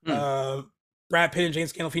 Brad Pitt and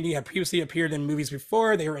James Gandolfini have previously appeared in movies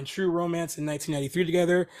before. They were in True Romance in 1993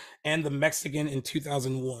 together, and The Mexican in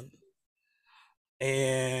 2001.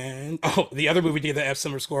 And the other movie to get the F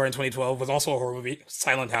cinema score in 2012 was also a horror movie,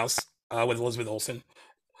 Silent House, with Elizabeth Olsen.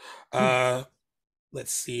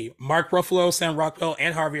 Let's see. Mark Ruffalo, Sam Rockwell,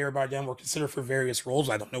 and Javier Bardem were considered for various roles.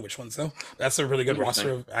 I don't know which ones though. That's a really good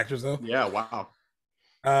roster of actors though. Yeah, wow.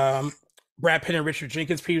 Brad Pitt and Richard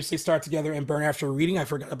Jenkins previously starred together in Burn After Reading. I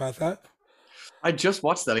forgot about that. I just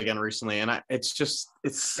watched that again recently, and it's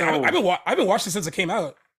so. I've been watching since it came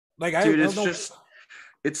out. Like,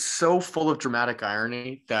 it's so full of dramatic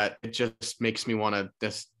irony that it just makes me want to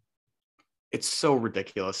it's so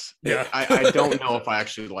ridiculous. Yeah. I don't know if I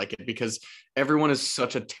actually like it because everyone is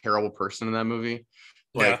such a terrible person in that movie.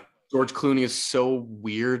 Like, George Clooney is so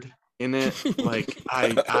weird in it. Like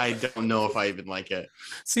I don't know if I even like it.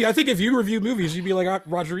 See, I think if you review movies, you'd be like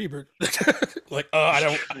Roger Ebert. Like, I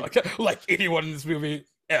don't like anyone in this movie.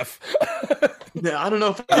 F. Yeah, I don't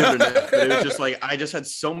know if I give it an F, but it was just like I just had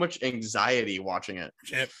so much anxiety watching it.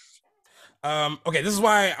 Shit. Okay, this is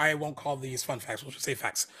why I won't call these fun facts. We'll just say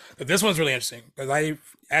facts. But this one's really interesting because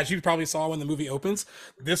as you probably saw when the movie opens,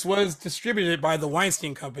 this was distributed by the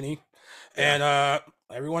Weinstein Company, and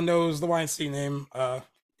everyone knows the Weinstein name,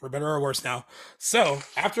 for better or worse now. So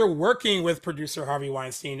after working with producer Harvey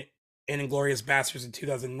Weinstein in *Inglourious Basterds* in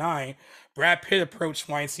 2009, Brad Pitt approached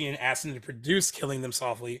Weinstein and asked him to produce *Killing Them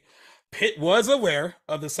Softly*. Pitt was aware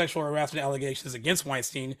of the sexual harassment allegations against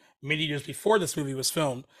Weinstein many years before this movie was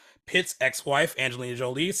filmed. Pitt's ex-wife, Angelina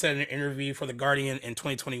Jolie, said in an interview for The Guardian in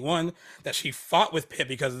 2021 that she fought with Pitt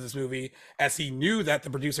because of this movie, as he knew that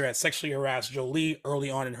the producer had sexually harassed Jolie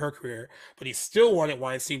early on in her career, but he still wanted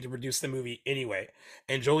Weinstein to produce the movie anyway.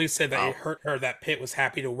 And Jolie said that it hurt her that Pitt was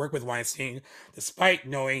happy to work with Weinstein, despite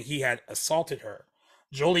knowing he had assaulted her.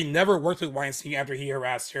 Jolie never worked with Weinstein after he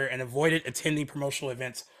harassed her and avoided attending promotional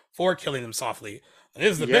events for *Killing Them Softly*. And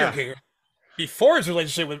this is the bigger kicker. Before his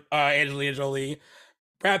relationship with Angelina Jolie,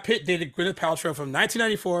 Brad Pitt dated Gwyneth Paltrow from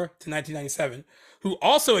 1994 to 1997, who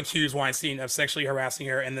also accused Weinstein of sexually harassing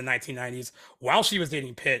her in the 1990s while she was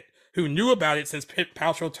dating Pitt, who knew about it since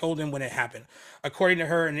Paltrow told him when it happened. According to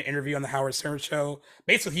her in an interview on the Howard Stern show,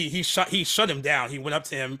 basically he shut him down. He went up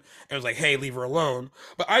to him and was like, "Hey, leave her alone."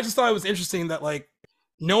 But I just thought it was interesting that, like,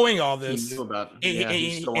 knowing all this, he knew about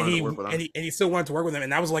he still wanted to work with him. And he still wanted to work with him,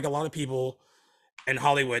 and that was like a lot of people in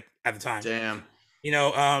Hollywood at the time. Damn.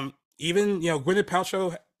 Even Gwyneth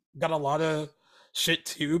Paltrow got a lot of shit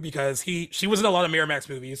too because she was in a lot of Miramax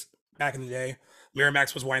movies back in the day.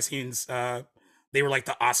 Miramax was Weinstein's. They were like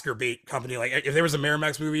the Oscar bait company. Like, if there was a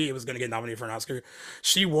Miramax movie, it was going to get nominated for an Oscar.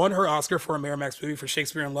 She won her Oscar for a Miramax movie for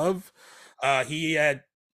Shakespeare in Love. He had,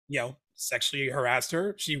 sexually harassed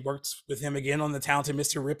her. She worked with him again on The Talented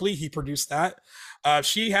Mr. Ripley. He produced that.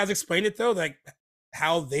 She has explained it though, like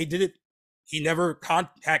how they did it. He never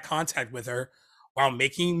had contact with her while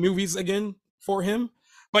making movies again for him.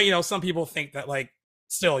 But some people think that, like,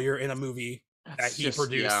 still you're in a movie that he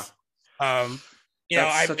produced.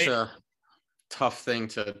 That's such a tough thing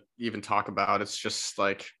to even talk about. It's just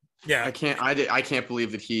like, I can't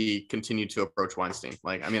believe that he continued to approach Weinstein.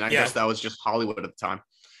 Like, I mean, I guess that was just Hollywood at the time.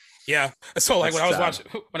 Yeah. So like when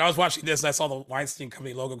I was watching this and I saw the Weinstein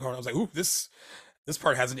Company logo card, I was like, ooh, this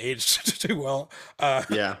part hasn't aged too well.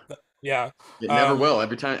 Yeah. It never will.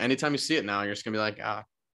 Anytime you see it now, you're just gonna be like, God.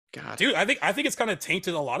 Dude, I think it's kind of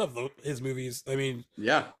tainted a lot of his movies. I mean,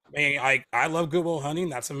 I love Good Will Hunting.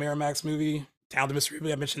 That's a Miramax movie. Talented Mr.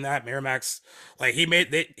 Ripley, I mentioned that. Miramax, like,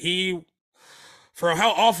 for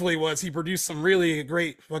how awful he was, he produced some really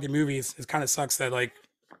great fucking movies. It kind of sucks that, like,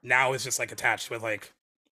 now it's just like attached with like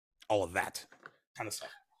all of that kind of stuff.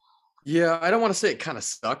 Yeah, I don't want to say it kind of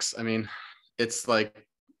sucks. I mean, it's like,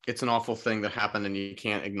 it's an awful thing that happened and you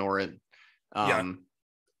can't ignore it. And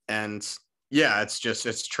yeah,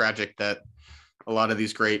 it's tragic that a lot of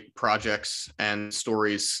these great projects and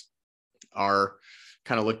stories are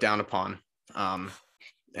kind of looked down upon. And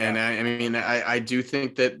I mean, I do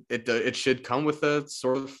think that it should come with a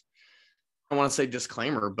sort of, I don't want to say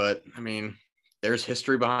disclaimer, but I mean, there's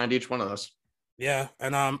history behind each one of those. Yeah,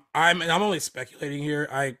 and I'm only speculating here.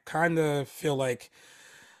 I kind of feel like,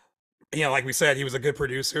 like we said, he was a good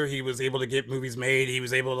producer. He was able to get movies made. He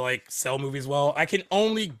was able to, like, sell movies well. I can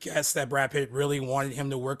only guess that Brad Pitt really wanted him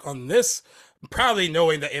to work on this, probably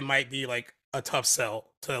knowing that it might be like a tough sell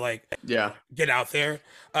to, like, get out there.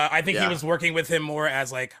 I think he was working with him more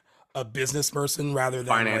as like a business person rather than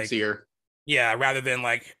financier. Rather than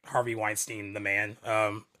like Harvey Weinstein, the man.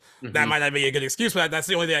 That might not be a good excuse, but that's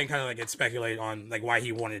the only thing I can kind of like speculate on, like, why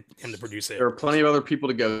he wanted him to produce it. There are plenty of other people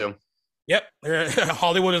to go to. Yep.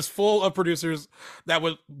 Hollywood is full of producers that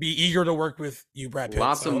would be eager to work with you, Brad Pitt.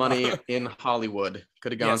 Lots of money in Hollywood.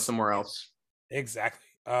 Could have gone somewhere else. Exactly.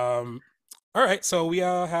 All right. So we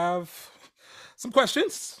have some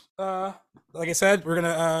questions. Like I said, we're going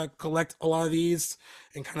to collect a lot of these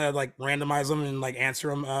and kind of like randomize them and like answer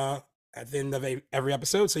them at the end of every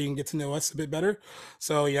episode so you can get to know us a bit better.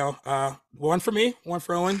 So, one for me, one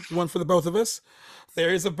for Owen, one for the both of us.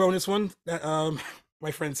 There is a bonus one that my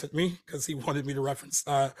friend sent me because he wanted me to reference.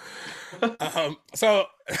 So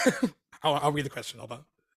I'll read the question. Hold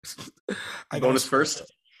on. Bonus first?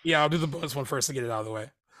 Yeah, I'll do the bonus one first to get it out of the way.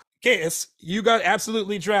 Gaius, you got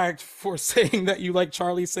absolutely dragged for saying that you like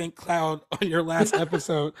Charlie St. Cloud on your last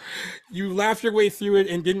episode. You laughed your way through it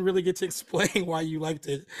and didn't really get to explain why you liked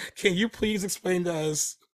it. Can you please explain to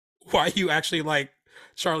us why you actually like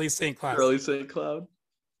Charlie St. Cloud? Charlie St. Cloud?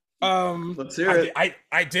 Let's hear it.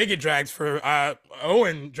 I did get dragged for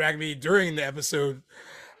Owen dragged me during the episode,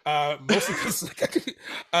 mostly because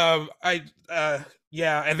I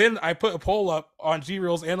yeah, and then I put a poll up on G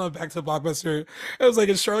Reels and on Back to the Blockbuster. It was like,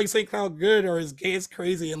 is Charlie St. Cloud good or is Gaius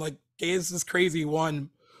crazy? And like Gaius is crazy won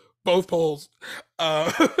both polls.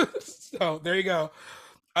 So there you go.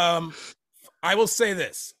 I will say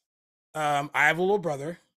this. I have a little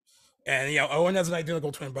brother, and Owen has an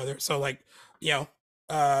identical twin brother. So like, you know,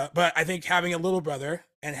 but I think having a little brother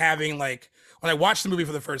and having like when I watched the movie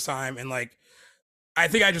for the first time and like I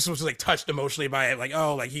think I just was like touched emotionally by it, like,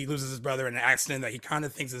 oh, like he loses his brother in an accident that he kind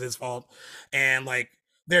of thinks is his fault. And like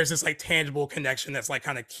there's this like tangible connection that's like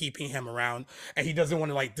kind of keeping him around. And he doesn't want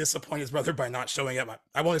to like disappoint his brother by not showing up.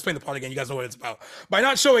 I won't explain the plot again, you guys know what it's about. By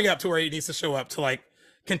not showing up to where he needs to show up to like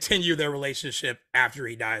continue their relationship after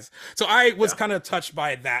he dies. So I was kind of touched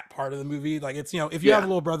by that part of the movie. Like it's if you have a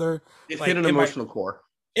little brother, it like, hit an emotional core.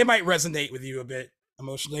 It might resonate with you a bit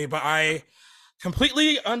emotionally, but I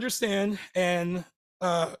completely understand. And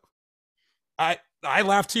I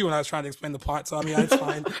laughed too when I was trying to explain the plot, so I mean it's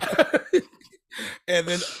fine. And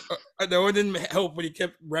then no one didn't help when he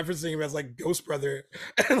kept referencing him as like Ghost Brother,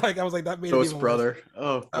 and like I was like, that made Ghost it Brother. Worse.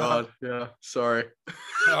 Oh God, yeah. Sorry.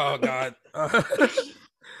 Oh God.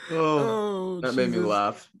 That made me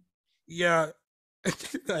laugh. Yeah.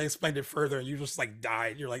 I explained it further, and you just like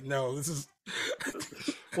died. You're like, no, this is.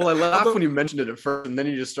 Well, I laughed when you mentioned it at first, and then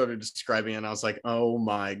you just started describing it, and I was like, oh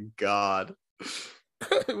my God.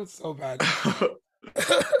 It was so bad.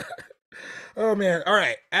 Oh man. All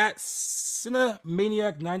right. At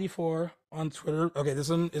Cinemaniac94 on Twitter. Okay, this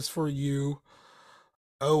one is for you,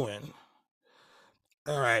 Owen.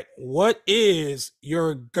 All right. What is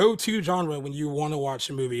your go-to genre when you want to watch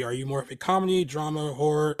a movie? Are you more of a comedy, drama,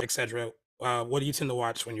 horror, etc.? What do you tend to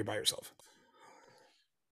watch when you're by yourself?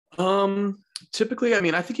 Typically, I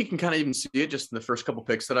mean, I think you can kind of even see it just in the first couple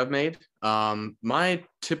picks that I've made. My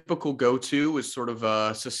typical go-to is sort of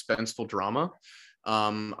a suspenseful drama.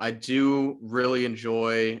 I do really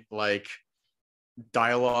enjoy like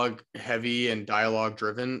dialogue heavy and dialogue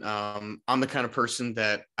driven. I'm the kind of person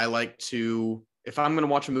that I like to, if I'm going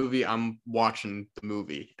to watch a movie, I'm watching the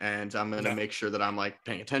movie, and I'm going to make sure that I'm like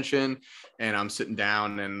paying attention and I'm sitting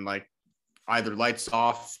down and like either lights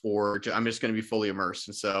off or I'm just going to be fully immersed.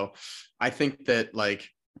 And so I think that like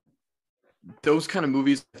those kind of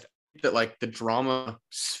movies that like the drama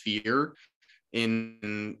sphere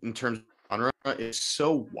in terms of genre is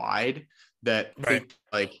so wide that I think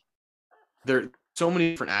like there are so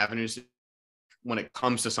many different avenues when it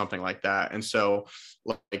comes to something like that. And so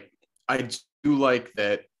like I do like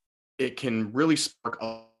that it can really spark a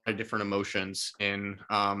lot of different emotions in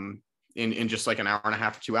just like an hour and a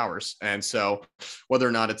half or 2 hours. And so whether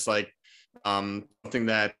or not it's like something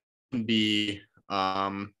that can be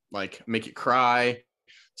like make you cry,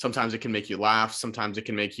 sometimes it can make you laugh, sometimes it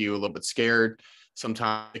can make you a little bit scared,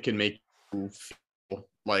 sometimes it can make you feel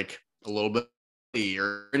like a little bit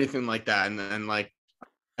or anything like that. And like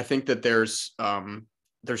I think that there's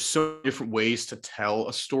so many different ways to tell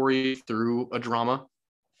a story through a drama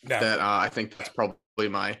that I think that's probably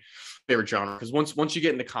my favorite genre. Because once you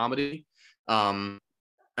get into comedy, I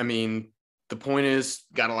mean, the point is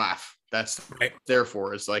gotta laugh. That's there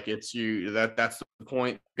for. It's like it's you that's the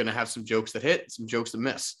point. You're gonna have some jokes that hit, some jokes that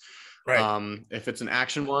miss. If it's an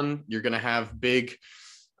action one, you're gonna have big,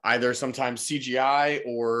 either sometimes CGI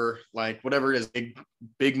or like whatever it is,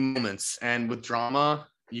 big moments. And with drama,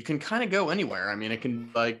 you can kind of go anywhere. I mean, it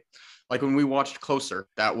can like when we watched Closer,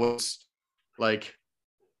 that was like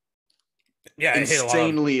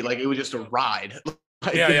insanely, like it was just a ride.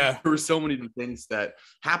 Like, there were so many things that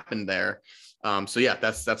happened there. So yeah,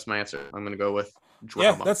 that's my answer. I'm gonna go with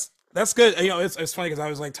drama. Yeah, that's good. You know, it's funny because I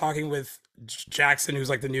was like talking with Jackson, who's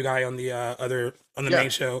like the new guy on the main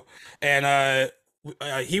show, and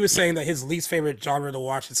he was saying that his least favorite genre to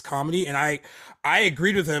watch is comedy, and I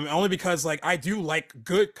agreed with him only because like I do like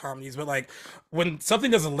good comedies, but like when something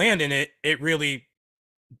doesn't land in it, it really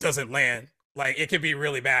doesn't land. Like it could be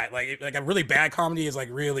really bad. Like a really bad comedy is like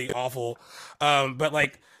really awful. But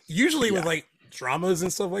like usually with like dramas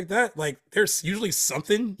and stuff like that, like there's usually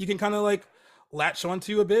something you can kind of like latch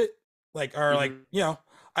onto a bit. Like or like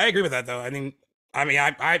I agree with that though. I mean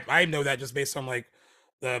I know that just based on like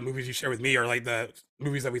the movies you share with me or like the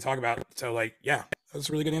movies that we talk about. So like that was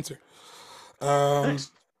a really good answer.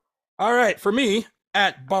 Thanks. All right, for me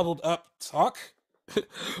at Bottled Up Talk.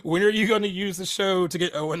 When are you going to use the show to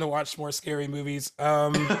get Owen to watch more scary movies?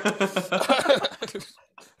 That's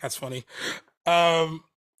funny.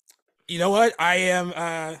 You know what? I am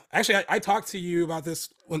actually I talked to you about this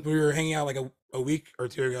when we were hanging out like a week or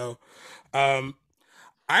two ago.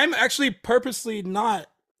 I'm actually purposely not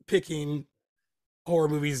picking horror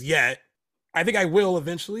movies yet. I think I will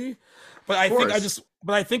eventually, but Of course.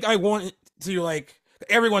 I think I want it to like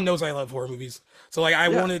everyone knows I love horror movies. So like I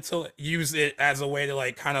Yeah. wanted to use it as a way to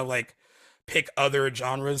like kind of like pick other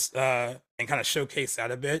genres and kind of showcase that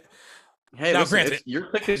a bit. Hey, Now listen, granted, it's your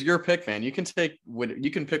pick is your pick, man. You can pick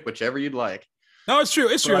whichever you'd like. no, it's true.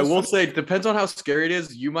 It's But true. I will say, depends on how scary it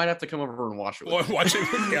is. You might have to come over and watch it with me. Watch it.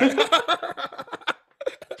 Yeah.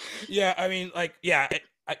 Yeah, I mean, like, yeah,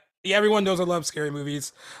 yeah, everyone knows I love scary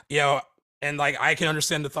movies, you know, and like I can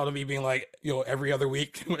understand the thought of me being like, every other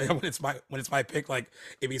week when it's my pick, like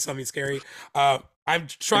it'd be something scary. I'm And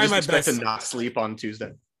trying just my expect to best not sleep on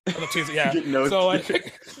Tuesday. on the Tuesday, yeah. Get no So sleep.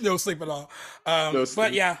 like, no sleep at all. No But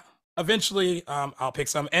sleep. yeah, eventually, I'll pick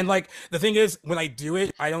some. And like the thing is, when I do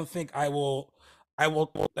it, I don't think I will. I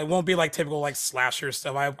will. It won't be like typical like slasher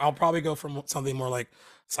stuff. I'll probably go for something more like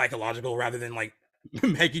psychological rather than like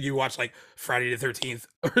making you watch like Friday the 13th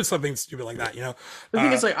or something stupid like that. The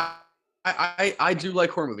thing Uh, is, like, I do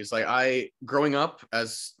like horror movies. Like, growing up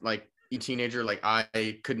as like a teenager, like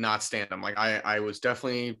I could not stand them. Like, I was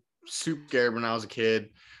definitely super scared when I was a kid.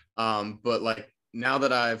 But like now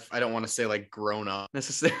that I don't want to say like grown up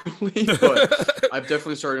necessarily, but I've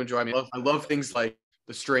definitely started to enjoy. I love things like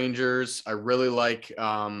The Strangers. I really like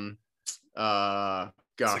That's a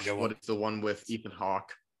gosh, good what one. is the one with Ethan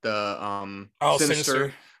Hawke? The Oh, Sinister.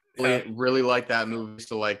 Sinister. Yeah. Really like that movie.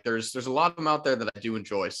 So like there's a lot of them out there that I do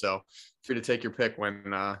enjoy. So free to take your pick when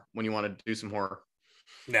you want to do some horror.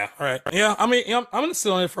 Yeah. All right. Yeah. I mean, I'm gonna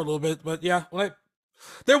sit on it for a little bit, but yeah,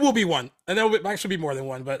 there will be one, and there will actually be more than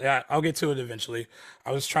one. But yeah, I'll get to it eventually.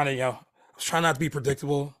 I was trying to, I was trying not to be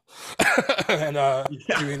predictable, and Yeah.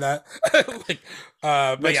 doing that. like,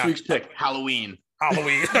 but Next yeah, week's pick, Halloween.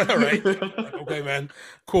 Halloween. Right? Like, okay, man.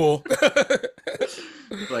 Cool.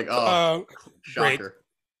 Like, oh, um, Great. shocker.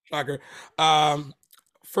 Shocker. Um,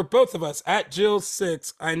 for both of us at Jill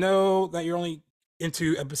 6, I know that you're only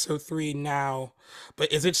into episode 3 now,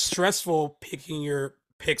 but is it stressful picking your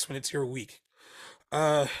picks when it's your week?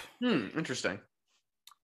 Uh, Interesting.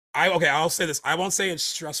 I'll say this. I won't say it's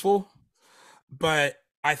stressful, but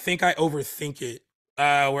I think I overthink it.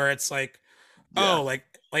 Where it's like, Yeah. oh,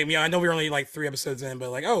 I know we were only like 3 episodes in, but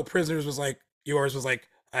like, oh, Prisoners was like yours was like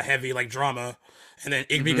a heavy like drama, and then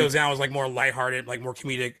Igby Hmm. Goes Down was like more lighthearted, like more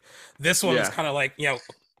comedic. This one was Yeah. kind of like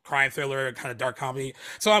crime thriller, kind of dark comedy.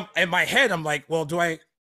 So I'm in my head, I'm like, well, do I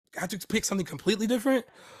have to pick something completely different,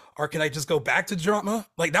 or can I just go back to drama?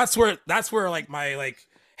 Like that's where like my like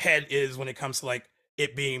head is when it comes to like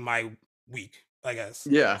it being my week, I guess.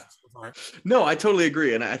 Yeah. So far. No, I totally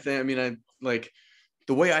agree. And I think, I mean, I like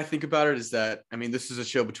the way I think about it is that, I mean, this is a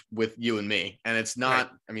show with you and me, and it's Right.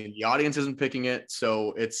 not, I mean, the audience isn't picking it.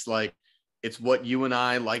 So it's like, it's what you and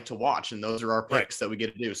I like to watch. And those are our Right. picks that we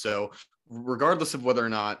get to do. So regardless of whether or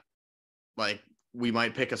not, like, we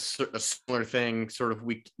might pick a similar thing sort of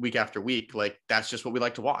week after week, like, that's just what we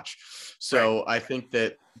like to watch. So I think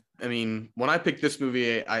that, I mean, when I pick this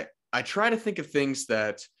movie, I try to think of things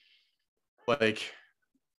that, like,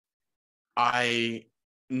 I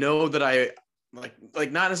know that I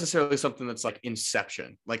like not necessarily something that's like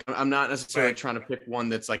Inception. Like, I'm not necessarily Right. trying to pick one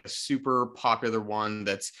that's like a super popular one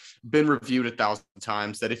that's been reviewed 1,000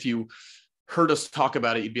 times, that if you heard us talk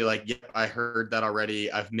about it, you'd be like, yep, I heard that already.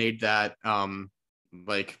 I've made that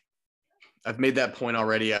like I've made that point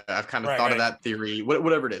already. I've kind of thought of that theory,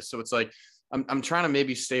 whatever it is. So it's like I'm trying to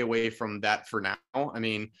maybe stay away from that for now. I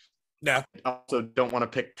mean, Yeah. I also don't want to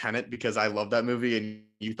pick Tenet because I love that movie and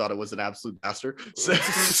you thought it was an absolute bastard. So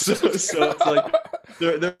it's like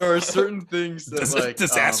there are certain things that like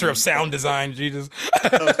Disaster of sound design, Jesus.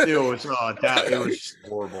 it was just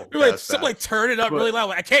horrible. You're like, some like turn it up really loud.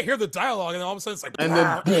 Like, I can't hear the dialogue, and then all of a sudden it's like, and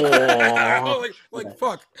then like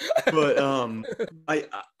fuck. But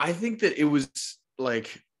I think that it was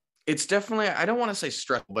like, it's definitely, I don't want to say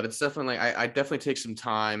stressful, but it's definitely like I definitely take some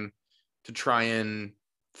time to try and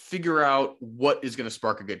figure out what is going to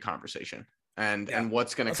spark a good conversation and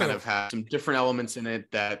what's going to kind of have some different elements in it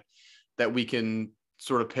that we can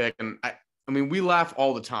sort of pick. And I mean, we laugh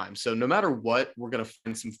all the time. So no matter what, we're going to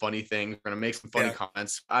find some funny things. We're going to make some funny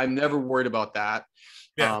comments. I'm never worried about that.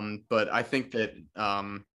 Yeah. But I think that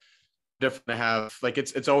definitely have, like,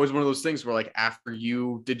 it's always one of those things where, like, after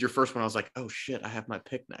you did your first one, I was like, oh shit, I have my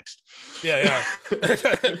pick next. Yeah.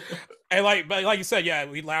 And but like you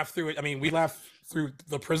said, we laughed through it. I mean, we laughed through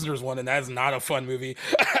the Prisoners one, and that is not a fun movie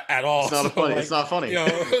at all. It's not funny. Like, it's not funny.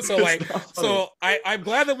 So like, so I'm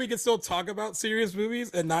glad that we can still talk about serious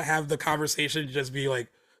movies and not have the conversation just be like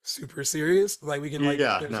super serious. Like, we can like,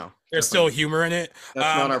 there's still humor in it.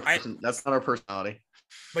 That's not our personality.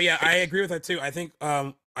 But yeah, I agree with that too. I think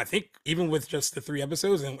even with just the 3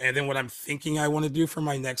 episodes and then what I'm thinking I want to do for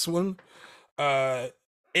my next one, uh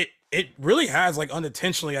it really has like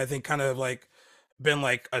unintentionally, I think, kind of like been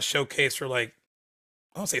like a showcase for like,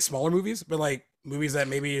 I don't say smaller movies, but like movies that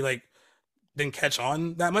maybe like didn't catch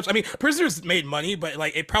on that much. I mean, Prisoners made money, but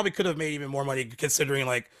like it probably could have made even more money considering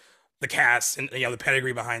like the cast and the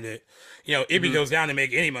pedigree behind it. Ibby Hmm. goes down to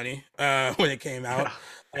make any money when it came out,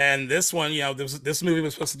 Yeah. and this one, this movie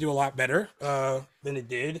was supposed to do a lot better than it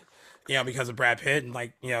did, because of Brad Pitt and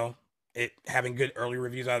like it having good early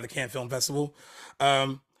reviews out of the Cannes Film Festival.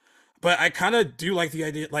 Um, but I kind of do like the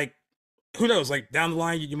idea, like who knows, like down the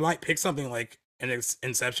line you might pick something like an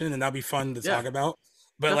Inception, and that'll be fun to Yeah, talk about.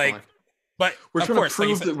 But definitely. like, but We're of trying to course, like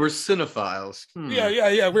you prove said, that we're cinephiles. yeah, yeah,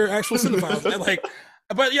 yeah, we're actual cinephiles, and like,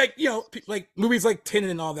 but yeah, like movies like Tenet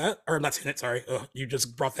and all that, or not Tenet, sorry, ugh, you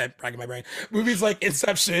just brought that back in my brain. Movies like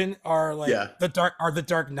Inception are like Yeah, the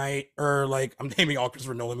Dark Knight, or like I'm naming all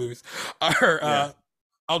Christopher Nolan movies, or yeah.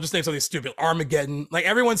 I'll just name something stupid, Armageddon. Like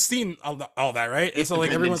everyone's seen all that, right? And so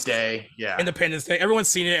like Independence Day. Yeah, Independence Day, everyone's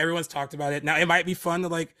seen it, everyone's talked about it. Now it might be fun to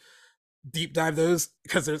like deep dive those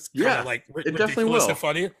because it's kind of yeah. like It definitely ridiculous will. and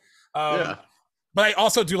funny. Um, Yeah, but I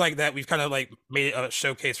also do like that we've kind of like made it a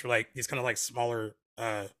showcase for like these kind of like smaller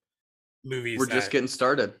movies we're just that, getting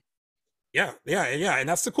started. yeah, yeah, yeah, and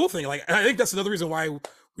that's the cool thing. Like, and I think that's another reason why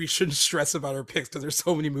we shouldn't stress about our picks because there's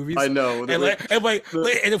so many movies. I know. And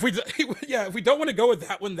if we yeah, if we don't want to go with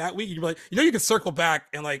that one that week, you're like, you can circle back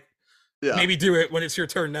and like Yeah, maybe do it when it's your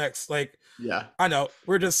turn next. Like, yeah. I know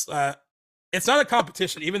we're just it's not a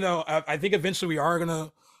competition, even though I think eventually we are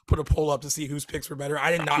gonna put a poll up to see whose picks were better.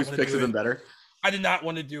 I did not Whose want to picks do have been it. better? I did not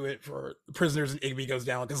want to do it for Prisoners and Igby Goes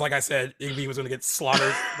Down because, like I said, Igby was going to get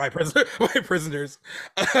slaughtered by prisoners.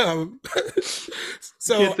 Um, You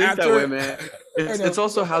so can't think that after, way, man. I It's know,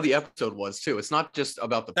 also how the episode was too. It's not just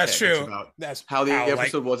about the that's pick. It's true. about That's how the how like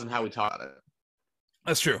episode was and how we taught it.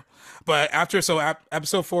 that's true. But after, so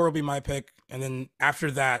episode 4 will be my pick, and then after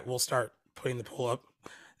that we'll start putting the poll up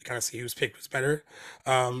to kind of see whose pick was better.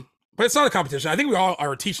 But it's not a competition. I think we all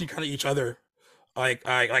are teaching kind of each other. I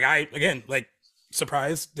again like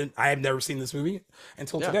surprised that I have never seen this movie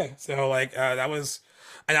until Yeah. today. So like that was,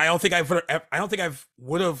 and I don't think I've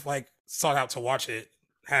would have like sought out to watch it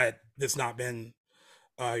had this not been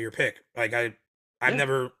your pick. Like I've Yeah.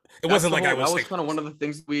 never. It That's wasn't the like I whole, was that was like, kind of one of the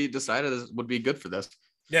things we decided would be good for this.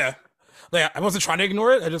 yeah, like I wasn't trying to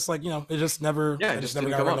ignore it. I just like it just Yeah, I it just just never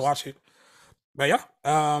didn't got come around to up. watch it. But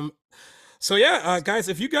yeah, so yeah, guys,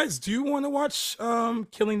 if you guys do want to watch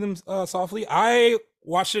Killing Them Softly, I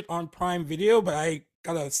watched it on Prime Video, but I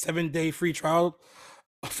got a 7-day free trial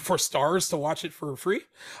for Stars to watch it for free,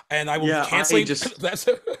 and I will be Yeah, canceling. I did it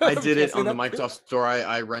on canceling the that. Microsoft Store.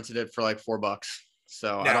 I rented it for like $4.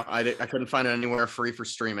 So Yeah, I couldn't find it anywhere free for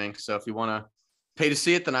streaming. So if you want to pay to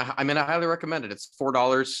see it, then I mean I highly recommend it. It's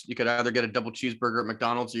 $4. You could either get a double cheeseburger at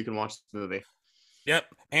McDonald's or you can watch the movie. yep.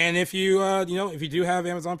 And if you if you do have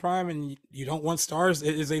Amazon Prime and you don't want Stars,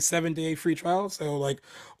 it is a 7-day free trial. So like,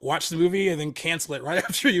 watch the movie and then cancel it right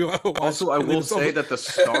after you watch. Also, I Killing will Them say Softly. that the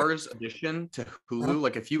Stars edition to Uh-huh. Hulu,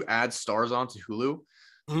 like if you add Stars onto Hulu,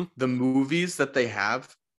 Mhm. the movies that they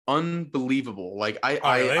have, unbelievable. Like Oh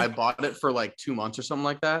really? I bought it for like 2 months or something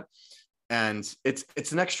like that. And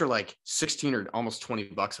it's an extra like 16 or almost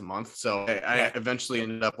 $20 a month. So I Yeah. eventually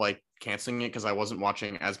ended up like canceling it because I wasn't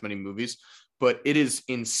watching as many movies. But it is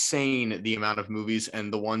insane the amount of movies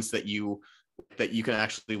and the ones that you can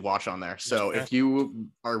actually watch on there. So Yeah. if you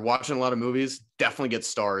are watching a lot of movies, definitely get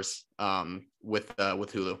Stars with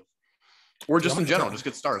Hulu, or Dude, just in general, just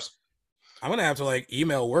get Stars. I'm gonna have to like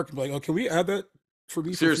email work and be like, oh, can we add that for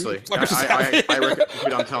me? Seriously, For free? So can just have it. I reckon,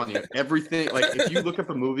 dude, I'm telling you, everything. Like if you look up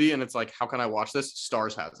a movie and it's like, how can I watch this?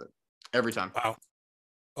 Stars has it every time. Wow.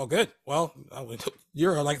 Oh, good. Well,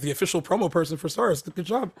 you're like the official promo person for Stars. Good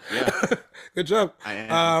job. Yeah, Good job. I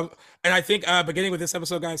am. And I think beginning with this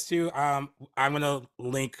episode, guys, too, I'm gonna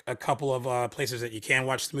link a couple of places that you can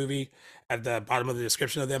watch the movie at the bottom of the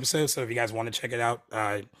description of the episode. So if you guys want to check it out,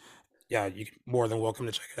 yeah, you're more than welcome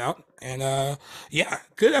to check it out. And yeah,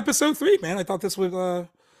 good episode 3, man. I thought this was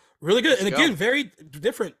really good, Let's and go. again, very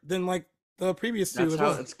different than like the previous 2 That's as how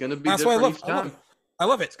well. it's gonna be That's what different each I love time. it. I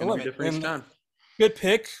love it. It's I gonna love be it. different each And time. good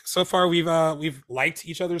pick so far. We've liked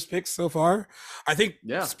each other's picks so far. I think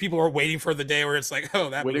Yeah. people are waiting for the day where it's like, oh,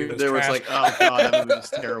 that movie was There was trash. like, oh god, that movie was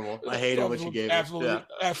terrible. I hated what you gave it. Absolutely, Yeah.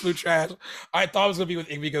 absolute trash. I thought it was gonna be with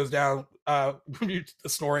Igby Goes Down, the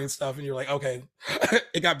snoring and stuff, and you're like, okay,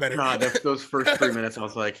 it got better. God, those first 3 minutes, I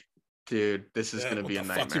was like, dude, this is Yeah, gonna what be a the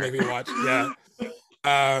fuck you nightmare. make me watch?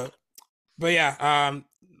 Yeah. But yeah,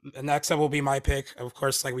 the next up will be my pick. Of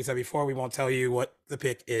course, like we said before, we won't tell you what the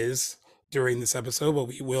pick is during this episode, but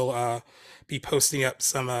we will be posting up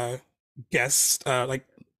some guests, like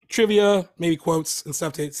trivia, maybe quotes and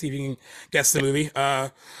stuff to see if you can guess the movie.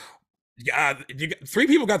 Yeah, three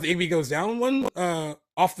people got the Igby Goes Down one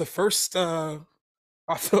off the first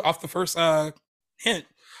off the first hint.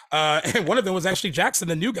 And one of them was actually Jackson,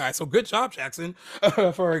 the new guy. So good job, Jackson,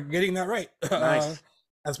 for getting that right. Nice.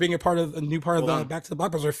 As being a new part of the Back to the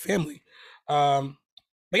Blockbuster family. But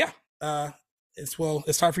yeah,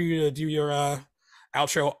 it's time for you to do your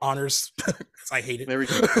outro honors because I hate it. There we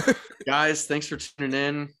go. Guys, thanks for tuning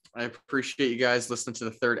in. I appreciate you guys listening to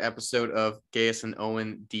the third episode of Gaius and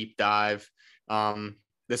Owen Deep Dive.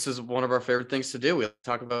 This is one of our favorite things to do. We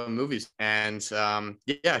talk about movies. And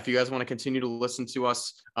yeah, if you guys want to continue to listen to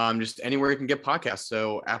us, just anywhere you can get podcasts.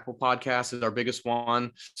 So Apple Podcasts is our biggest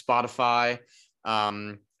one, Spotify,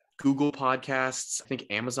 Google Podcasts. I think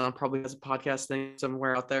Amazon probably has a podcast thing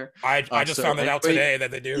somewhere out there. I just found that out today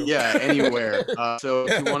that they do. Yeah, anywhere. So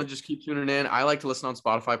if you want to just keep tuning in, I like to listen on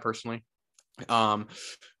Spotify personally.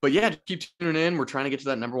 But yeah, just keep tuning in. We're trying to get to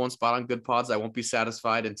that number one spot on Good Pods. I won't be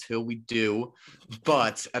satisfied until we do.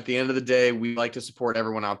 But at the end of the day, we like to support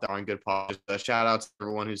everyone out there on Good Pods. Shout out to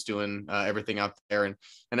everyone who's doing everything out there. And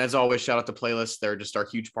as always, shout out to Playlist. They're just our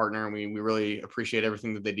huge partner, and we really appreciate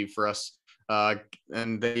everything that they do for us.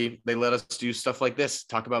 And they let us do stuff like this,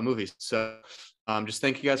 talk about movies. So just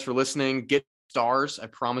thank you guys for listening. Get stars. I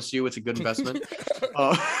promise you it's a good investment.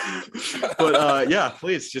 But yeah,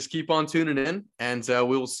 please just keep on tuning in, and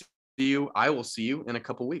we will see you. I will see you in a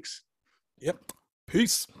couple weeks. Yep.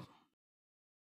 Peace.